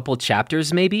 just a couple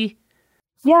chapters maybe.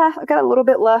 Yeah, I got a little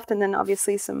bit left, and then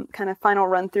obviously some kind of final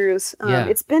run-throughs.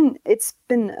 It's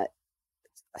been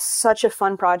such a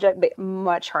fun project, but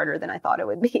much harder than I thought it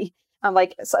would be.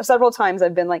 Like several times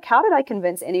I've been like, how did I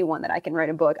convince anyone that I can write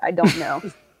a book? I don't know.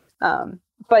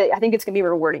 But I think it's gonna be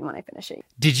rewarding when I finish it.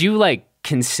 Did you like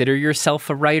consider yourself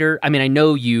a writer? I mean, I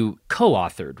know you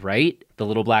co-authored, right? The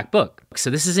Little Black Book.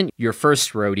 So this isn't your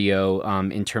first rodeo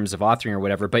in terms of authoring or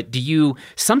whatever, but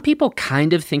some people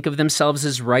kind of think of themselves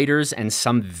as writers and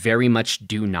some very much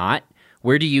do not.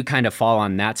 Where do you kind of fall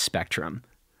on that spectrum?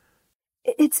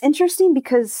 It's interesting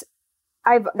because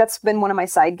that's been one of my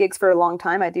side gigs for a long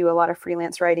time. I do a lot of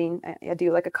freelance writing. I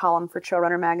do like a column for Trail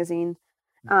Runner magazine.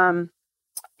 And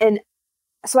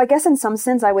so I guess in some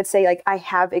sense I would say like I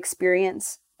have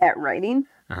experience at writing,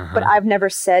 but I've never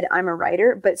said I'm a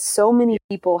writer. But so many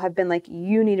people have been like,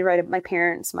 you need to write my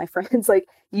parents, my friends, like,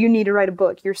 you need to write a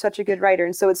book. You're such a good writer.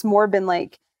 And so it's more been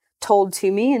like told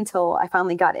to me until I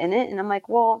finally got in it. And I'm like,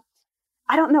 well,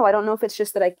 I don't know. I don't know if it's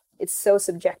just that it's so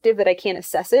subjective that I can't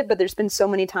assess it, but there's been so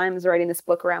many times writing this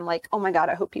book where I'm like, oh my God,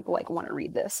 I hope people like want to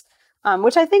read this,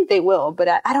 which I think they will, but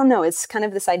I don't know. It's kind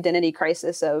of this identity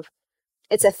crisis of,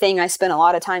 it's a thing I spend a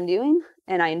lot of time doing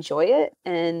and I enjoy it.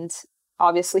 And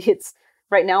obviously it's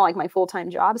right now like my full-time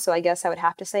job. So I guess I would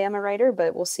have to say I'm a writer,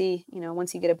 but we'll see,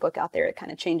 once you get a book out there, it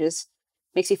kind of changes,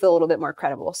 makes you feel a little bit more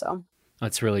credible. So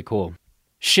that's really cool.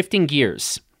 Shifting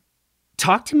gears.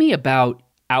 Talk to me about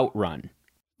Outrun.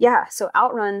 Yeah. So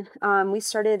Outrun, we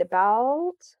started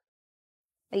about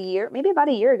a year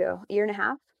ago, a year and a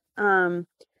half.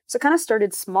 So kind of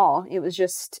started small. It was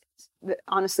just,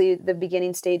 honestly, the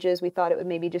beginning stages, we thought it would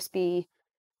maybe just be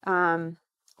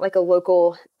like a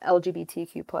local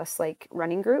LGBTQ plus like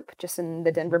running group just in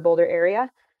the Denver Boulder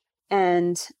area.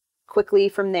 And quickly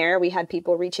from there, we had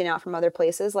people reaching out from other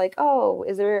places like, oh,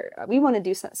 we want to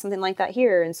do something like that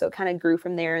here. And so it kind of grew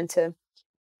from there into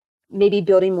maybe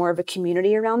building more of a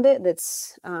community around it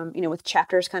that's, with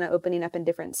chapters kind of opening up in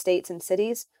different states and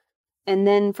cities. And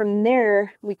then from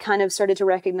there, we kind of started to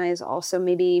recognize also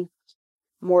maybe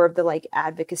more of the like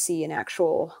advocacy and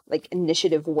actual like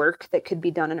initiative work that could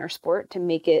be done in our sport to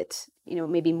make it,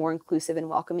 maybe more inclusive and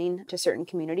welcoming to certain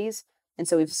communities. And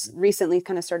so we've recently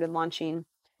kind of started launching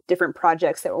different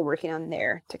projects that we're working on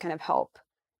there to kind of help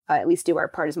at least do our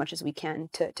part as much as we can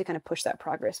to kind of push that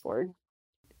progress forward.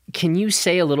 Can you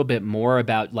say a little bit more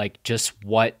about like just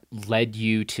what led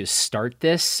you to start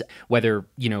this, whether,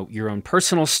 your own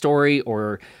personal story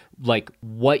or like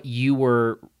what you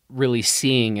were really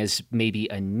seeing as maybe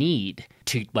a need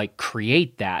to like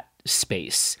create that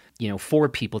space, for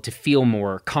people to feel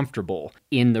more comfortable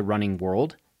in the running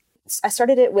world? I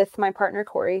started it with my partner,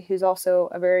 Corey, who's also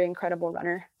a very incredible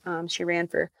runner. She ran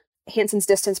for Hanson's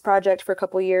Distance Project for a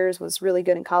couple of years, was really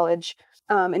good in college.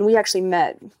 And we actually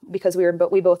met because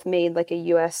we both made like a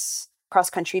U.S. cross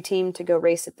country team to go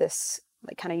race at this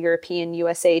like kind of European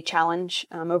USA challenge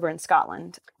over in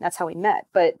Scotland. That's how we met.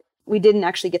 But we didn't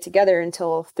actually get together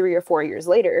until 3 or 4 years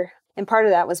later. And part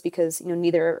of that was because,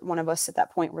 neither one of us at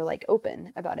that point were like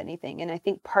open about anything. And I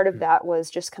think part of that was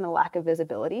just kind of lack of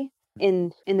visibility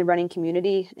in the running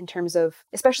community in terms of,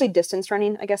 especially distance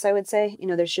running, I guess I would say,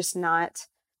 there's just not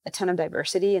a ton of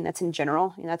diversity, and that's in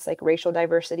general, that's like racial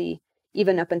diversity.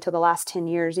 Even up until the last 10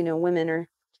 years, women are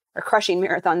crushing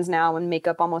marathons now and make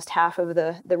up almost half of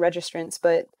the registrants,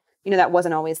 but that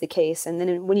wasn't always the case. And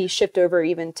then when you shift over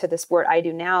even to the sport I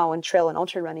do now and trail and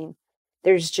ultra running,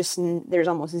 there's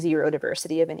almost zero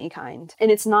diversity of any kind.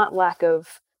 And it's not lack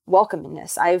of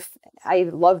welcomingness. I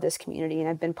love this community and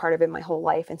I've been part of it my whole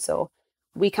life. And so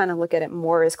we kind of look at it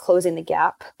more as closing the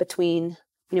gap between,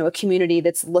 a community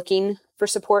that's looking for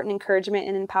support and encouragement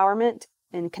and empowerment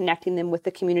and connecting them with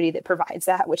the community that provides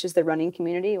that, which is the running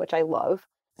community, which I love.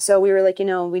 So we were like,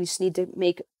 we just need to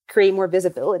create more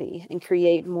visibility and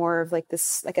create more of like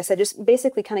this, like I said, just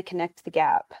basically kind of connect the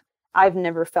gap. I've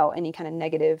never felt any kind of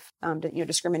negative,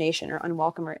 discrimination or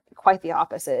unwelcome, or quite the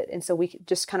opposite. And so we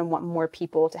just kind of want more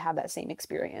people to have that same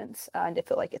experience and to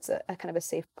feel like it's a kind of a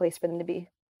safe place for them to be.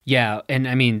 Yeah. And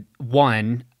I mean,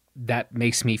 that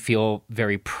makes me feel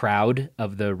very proud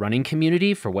of the running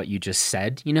community for what you just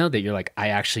said, that you're like, I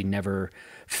actually never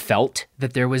felt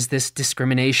that there was this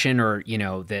discrimination or,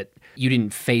 that you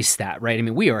didn't face that, right? I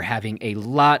mean, we are having a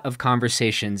lot of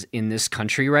conversations in this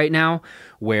country right now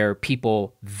where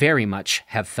people very much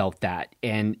have felt that,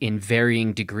 and in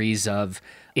varying degrees of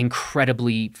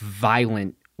incredibly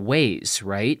violent ways,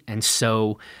 right? And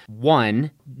so,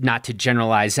 one, not to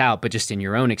generalize out, but just in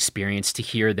your own experience, to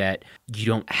hear that you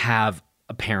don't have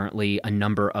apparently a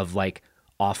number of like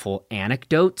awful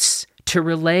anecdotes to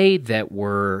relay that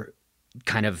were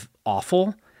kind of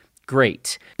awful,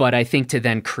 great. But I think to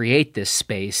then create this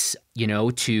space,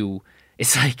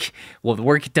 it's like, well, the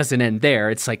work doesn't end there.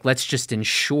 It's like, let's just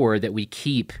ensure that we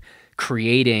keep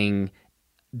creating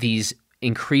these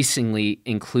increasingly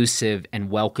inclusive and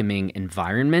welcoming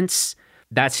environments.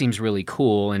 That seems really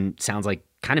cool and sounds like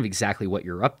kind of exactly what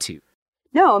you're up to.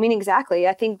 No, I mean, exactly.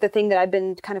 I think the thing that I've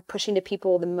been kind of pushing to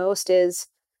people the most is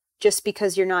just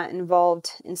because you're not involved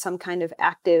in some kind of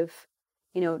active,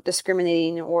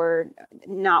 discriminating or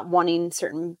not wanting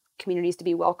certain communities to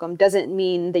be welcome doesn't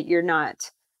mean that you're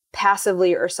not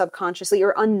passively or subconsciously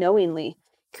or unknowingly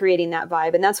creating that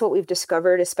vibe. And that's what we've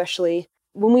discovered, especially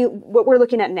what we're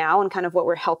looking at now and kind of what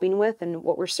we're helping with and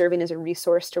what we're serving as a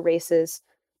resource to races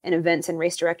and events and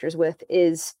race directors with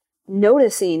is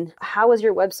noticing, how is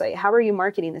your website? How are you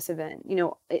marketing this event?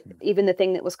 Even the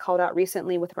thing that was called out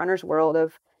recently with Runner's World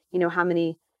of, how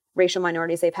many racial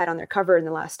minorities they've had on their cover in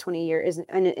the last 20 years.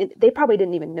 And they probably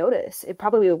didn't even notice. It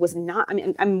probably was not,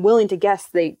 I'm willing to guess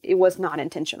it was not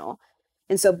intentional.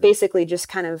 And so basically just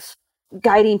kind of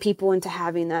guiding people into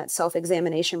having that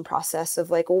self-examination process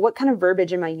of like, well, what kind of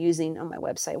verbiage am I using on my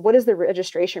website? What is the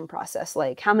registration process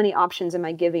like? How many options am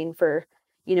I giving for,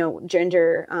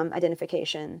 gender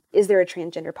identification? Is there a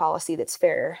transgender policy that's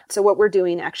fair? So what we're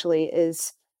doing actually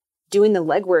is doing the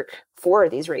legwork for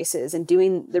these races and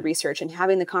doing the research and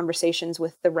having the conversations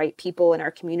with the right people in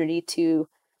our community to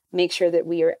make sure that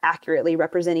we are accurately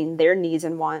representing their needs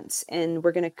and wants. And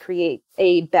we're going to create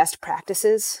a best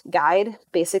practices guide,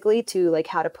 basically, to like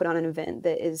how to put on an event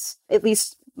that is at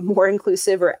least more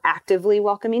inclusive or actively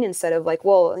welcoming, instead of like,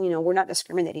 well, we're not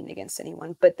discriminating against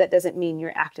anyone, but that doesn't mean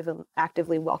you're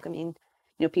actively welcoming,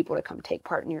 people to come take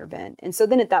part in your event. And so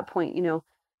then at that point,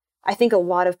 I think a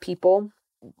lot of people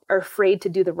are afraid to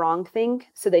do the wrong thing.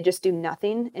 So they just do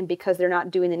nothing. And because they're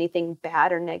not doing anything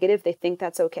bad or negative, they think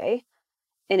that's okay.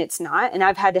 and it's not. And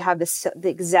I've had to have the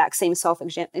exact same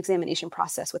self-examination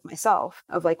process with myself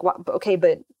of like, what, okay,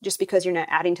 but just because you're not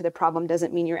adding to the problem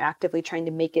doesn't mean you're actively trying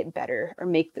to make it better or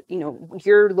make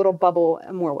your little bubble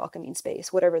a more welcoming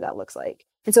space, whatever that looks like.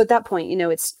 And so at that point,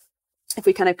 it's, if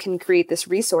we kind of can create this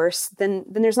resource, then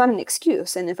there's not an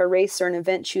excuse. And if a race or an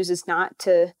event chooses not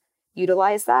to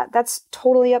utilize that, that's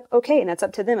totally okay. And that's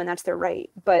up to them and that's their right.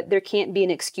 But there can't be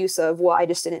an excuse of, well, I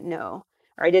just didn't know,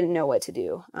 or I didn't know what to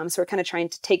do. So we're kind of trying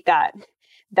to take that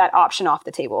option off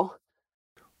the table.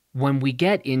 When we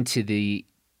get into the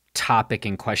topic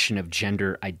and question of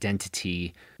gender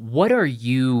identity, what are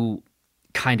you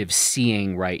kind of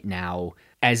seeing right now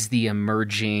as the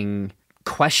emerging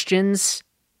questions?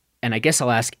 And I guess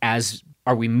I'll ask,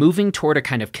 are we moving toward a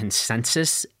kind of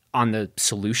consensus on the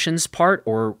solutions part?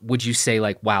 Or would you say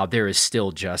like, wow, there is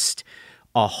still just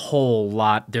a whole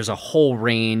lot, there's a whole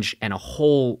range and a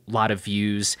whole lot of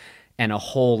views and a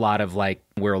whole lot of like,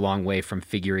 we're a long way from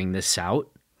figuring this out?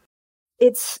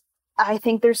 I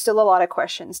think there's still a lot of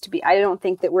questions I don't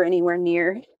think that we're anywhere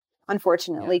near,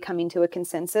 unfortunately, coming to a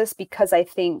consensus, because I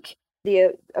think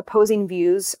the opposing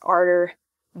views are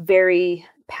very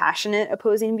passionate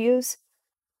opposing views.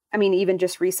 I mean, even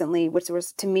just recently, which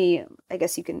was, to me, I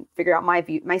guess you can figure out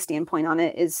my standpoint on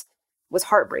it was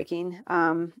heartbreaking.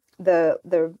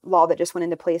 The law that just went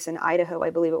into place in Idaho, I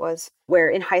believe it was, where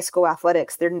in high school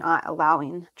athletics, they're not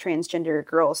allowing transgender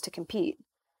girls to compete,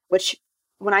 which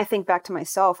when I think back to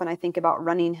myself and I think about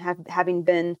running, having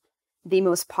been the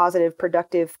most positive,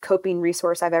 productive coping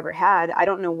resource I've ever had, I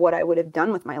don't know what I would have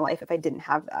done with my life if I didn't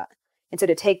have that. And so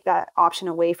to take that option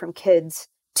away from kids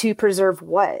to preserve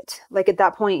what? Like at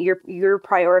that point, you're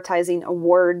prioritizing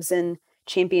awards and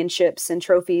championships and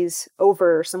trophies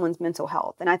over someone's mental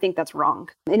health. And I think that's wrong.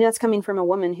 And that's coming from a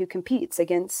woman who competes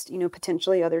against,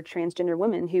 potentially other transgender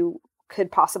women who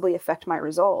could possibly affect my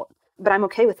result. But I'm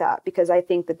okay with that because I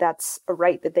think that that's a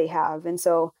right that they have. And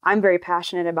so I'm very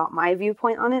passionate about my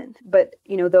viewpoint on it. But,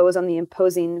 those on the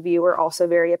opposing view are also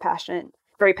very passionate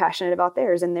about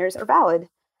theirs, and theirs are valid.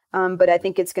 But I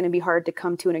think it's going to be hard to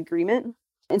come to an agreement.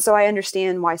 And so I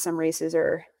understand why some races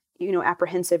are,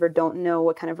 apprehensive or don't know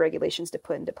what kind of regulations to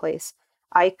put into place.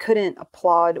 I couldn't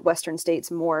applaud Western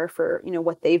states more for,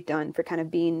 what they've done for kind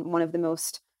of being one of the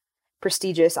most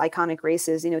prestigious, iconic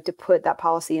races, to put that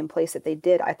policy in place that they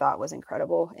did, I thought was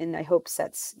incredible. And I hope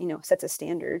sets a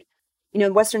standard.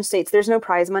 In Western states, there's no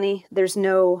prize money. There's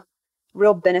no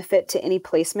real benefit to any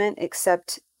placement,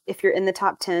 except if you're in the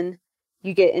top 10,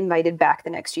 you get invited back the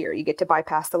next year. You get to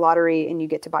bypass the lottery and you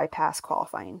get to bypass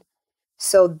qualifying.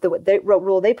 So the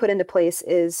rule they put into place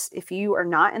is if you are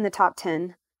not in the top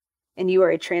 10 and you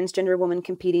are a transgender woman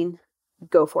competing,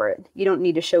 go for it. You don't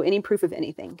need to show any proof of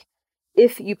anything.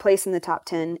 If you place in the top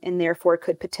 10 and therefore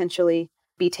could potentially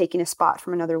be taking a spot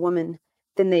from another woman,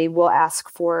 then they will ask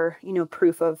for,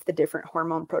 proof of the different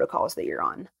hormone protocols that you're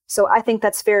on. So I think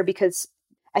that's fair, because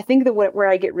I think that where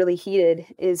I get really heated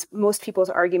is most people's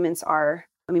arguments are,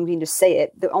 we can just say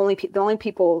it. The only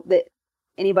people that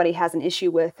anybody has an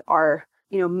issue with are,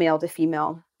 male to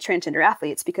female transgender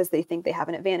athletes, because they think they have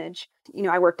an advantage.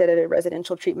 I worked at a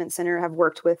residential treatment center, have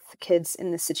worked with kids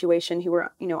in this situation who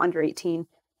were, under 18.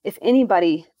 If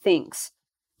anybody thinks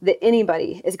that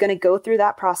anybody is going to go through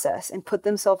that process and put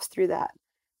themselves through that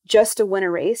just to win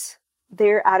a race,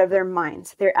 they're out of their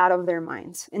minds. They're out of their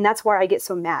minds. And that's why I get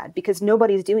so mad, because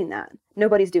nobody's doing that.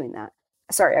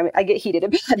 Sorry, I get heated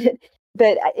about it.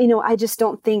 But, I just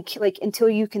don't think, until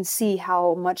you can see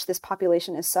how much this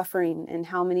population is suffering and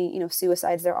how many,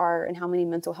 suicides there are and how many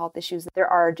mental health issues there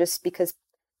are just because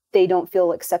they don't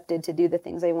feel accepted to do the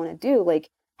things they want to do,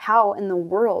 how in the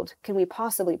world can we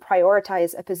possibly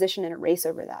prioritize a position in a race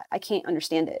over that? I can't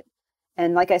understand it.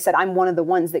 And like I said, I'm one of the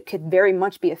ones that could very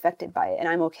much be affected by it, and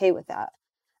I'm okay with that.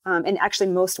 And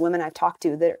actually, most women I've talked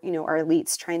to that, are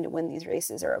elites trying to win these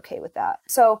races are okay with that.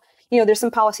 So, there's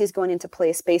some policies going into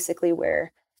place basically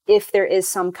where if there is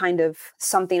some kind of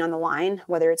something on the line,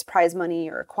 whether it's prize money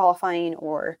or qualifying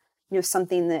or,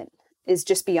 something that is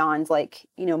just beyond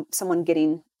someone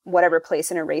getting whatever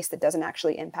place in a race that doesn't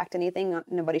actually impact anything,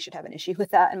 nobody should have an issue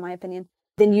with that, in my opinion.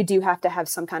 Then you do have to have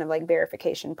some kind of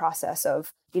verification process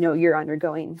of, you're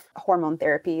undergoing hormone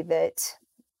therapy that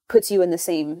puts you in the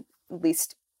same, at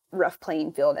least rough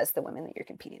playing field as the women that you're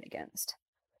competing against.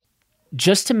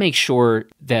 Just to make sure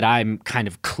that I'm kind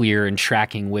of clear and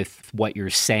tracking with what you're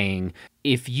saying,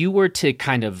 if you were to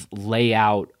kind of lay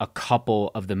out a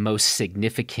couple of the most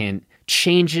significant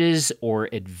changes or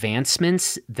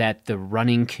advancements that the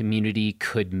running community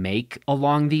could make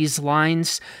along these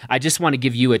lines? I just want to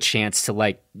give you a chance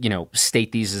to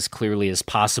state these as clearly as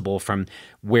possible from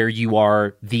where you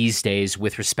are these days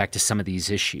with respect to some of these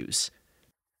issues.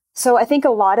 So I think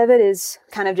a lot of it is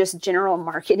kind of just general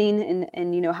marketing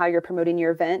and how you're promoting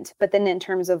your event. But then in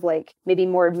terms of maybe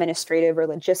more administrative or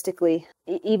logistically,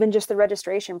 even just the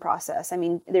registration process. I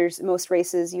mean, most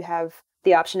races you have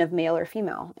the option of male or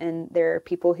female, and there are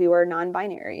people who are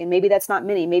non-binary, and maybe that's not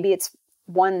many. Maybe it's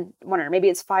one runner, maybe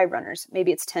it's 5 runners,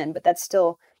 maybe it's 10, but that's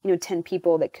still, 10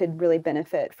 people that could really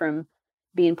benefit from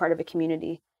being part of a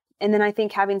community. And then I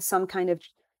think having some kind of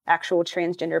actual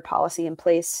transgender policy in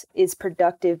place is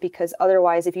productive, because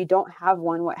otherwise, if you don't have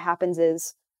one, what happens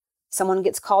is someone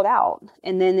gets called out,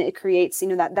 and then it creates,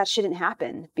 that shouldn't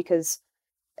happen, because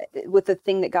with the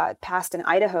thing that got passed in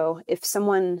Idaho, if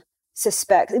someone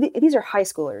suspects, these are high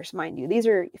schoolers, mind you, these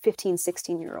are 15,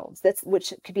 16-year-olds,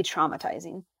 which could be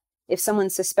traumatizing. If someone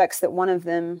suspects that one of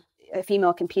them, a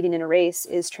female competing in a race,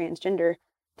 is transgender,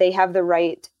 they have the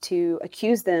right to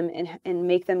accuse them and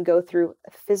make them go through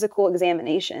a physical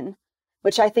examination,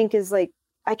 which I think is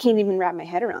I can't even wrap my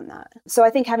head around that. So I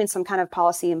think having some kind of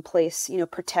policy in place,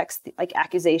 protects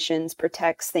accusations,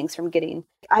 protects things from getting,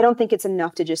 I don't think it's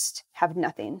enough to just have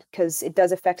nothing, because it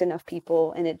does affect enough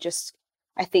people, and it just,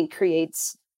 I think,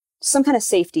 creates some kind of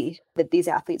safety that these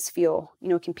athletes feel,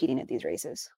 competing at these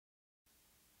races.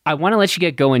 I want to let you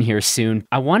get going here soon.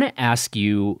 I want to ask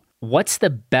you, what's the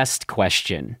best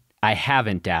question I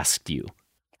haven't asked you?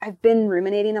 I've been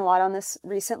ruminating a lot on this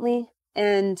recently,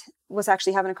 and was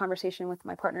actually having a conversation with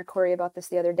my partner, Corey, about this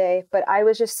the other day. But I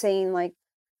was just saying,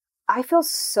 I feel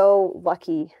so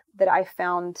lucky that I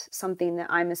found something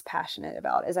that I'm as passionate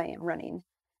about as I am running.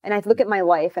 And I look at my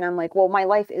life and I'm like, well, my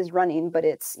life is running, but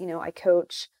it's, I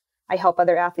coach, I help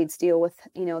other athletes deal with,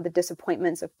 the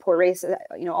disappointments of poor races,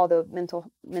 all the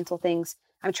mental things.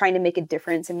 I'm trying to make a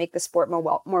difference and make the sport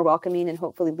more welcoming, and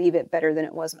hopefully leave it better than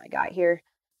it was when I got here.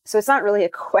 So it's not really a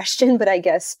question, but I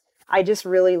guess I just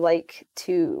really like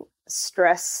to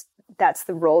stress that's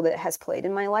the role that it has played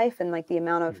in my life, and the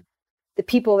amount of the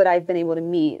people that I've been able to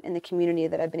meet and the community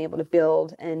that I've been able to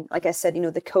build. And like I said,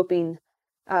 the coping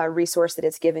resource that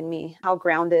it's given me, how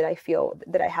grounded I feel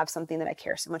that I have something that I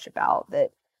care so much about,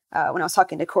 that when I was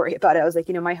talking to Corey about it, I was like,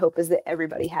 my hope is that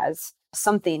everybody has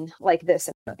something like this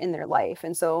in their life.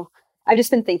 And so I've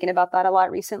just been thinking about that a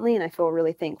lot recently, and I feel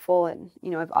really thankful. And,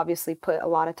 I've obviously put a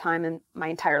lot of time in my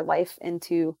entire life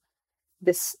into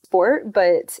this sport,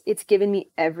 but it's given me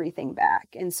everything back.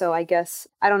 And so I guess,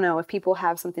 I don't know, if people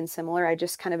have something similar, I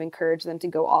just kind of encourage them to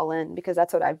go all in, because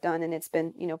that's what I've done. And it's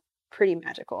been, pretty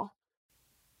magical.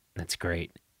 That's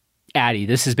great. Addie,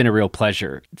 this has been a real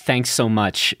pleasure. Thanks so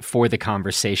much for the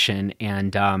conversation.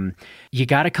 And you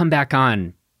got to come back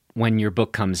on when your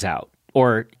book comes out,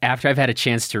 or after I've had a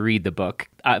chance to read the book.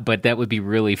 But that would be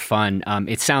really fun.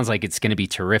 It sounds like it's going to be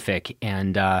terrific,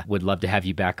 and would love to have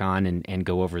you back on and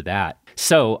go over that.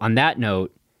 So on that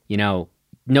note,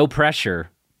 no pressure,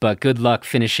 but good luck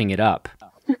finishing it up.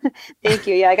 Thank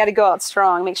you. Yeah, I got to go out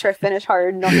strong, make sure I finish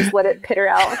hard, and don't just let it pitter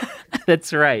out.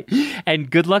 That's right. And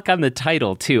good luck on the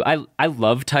title too. I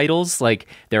love titles.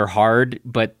 They're hard,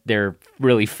 but they're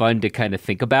really fun to kind of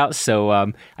think about. So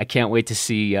I can't wait to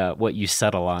see what you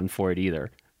settle on for it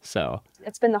either. So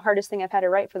it's been the hardest thing I've had to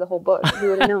write for the whole book. Who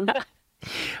would have known?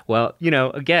 Well,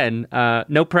 again,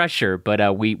 no pressure,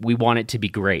 but we want it to be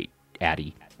great,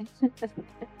 Addie.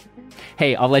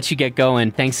 Hey, I'll let you get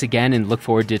going. Thanks again, and look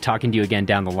forward to talking to you again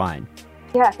down the line.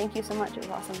 Yeah, thank you so much. It was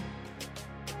awesome.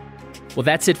 Well,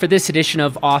 that's it for this edition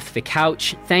of Off the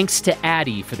Couch. Thanks to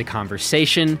Addie for the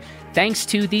conversation. Thanks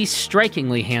to the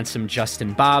strikingly handsome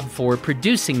Justin Bob for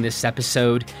producing this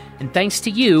episode. And thanks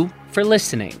to you for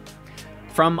listening.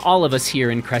 From all of us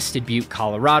here in Crested Butte,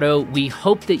 Colorado, we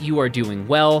hope that you are doing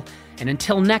well. And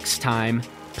until next time,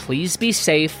 please be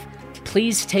safe.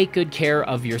 Please take good care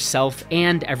of yourself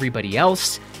and everybody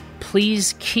else.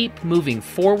 Please keep moving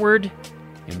forward.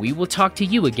 And we will talk to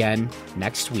you again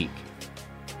next week.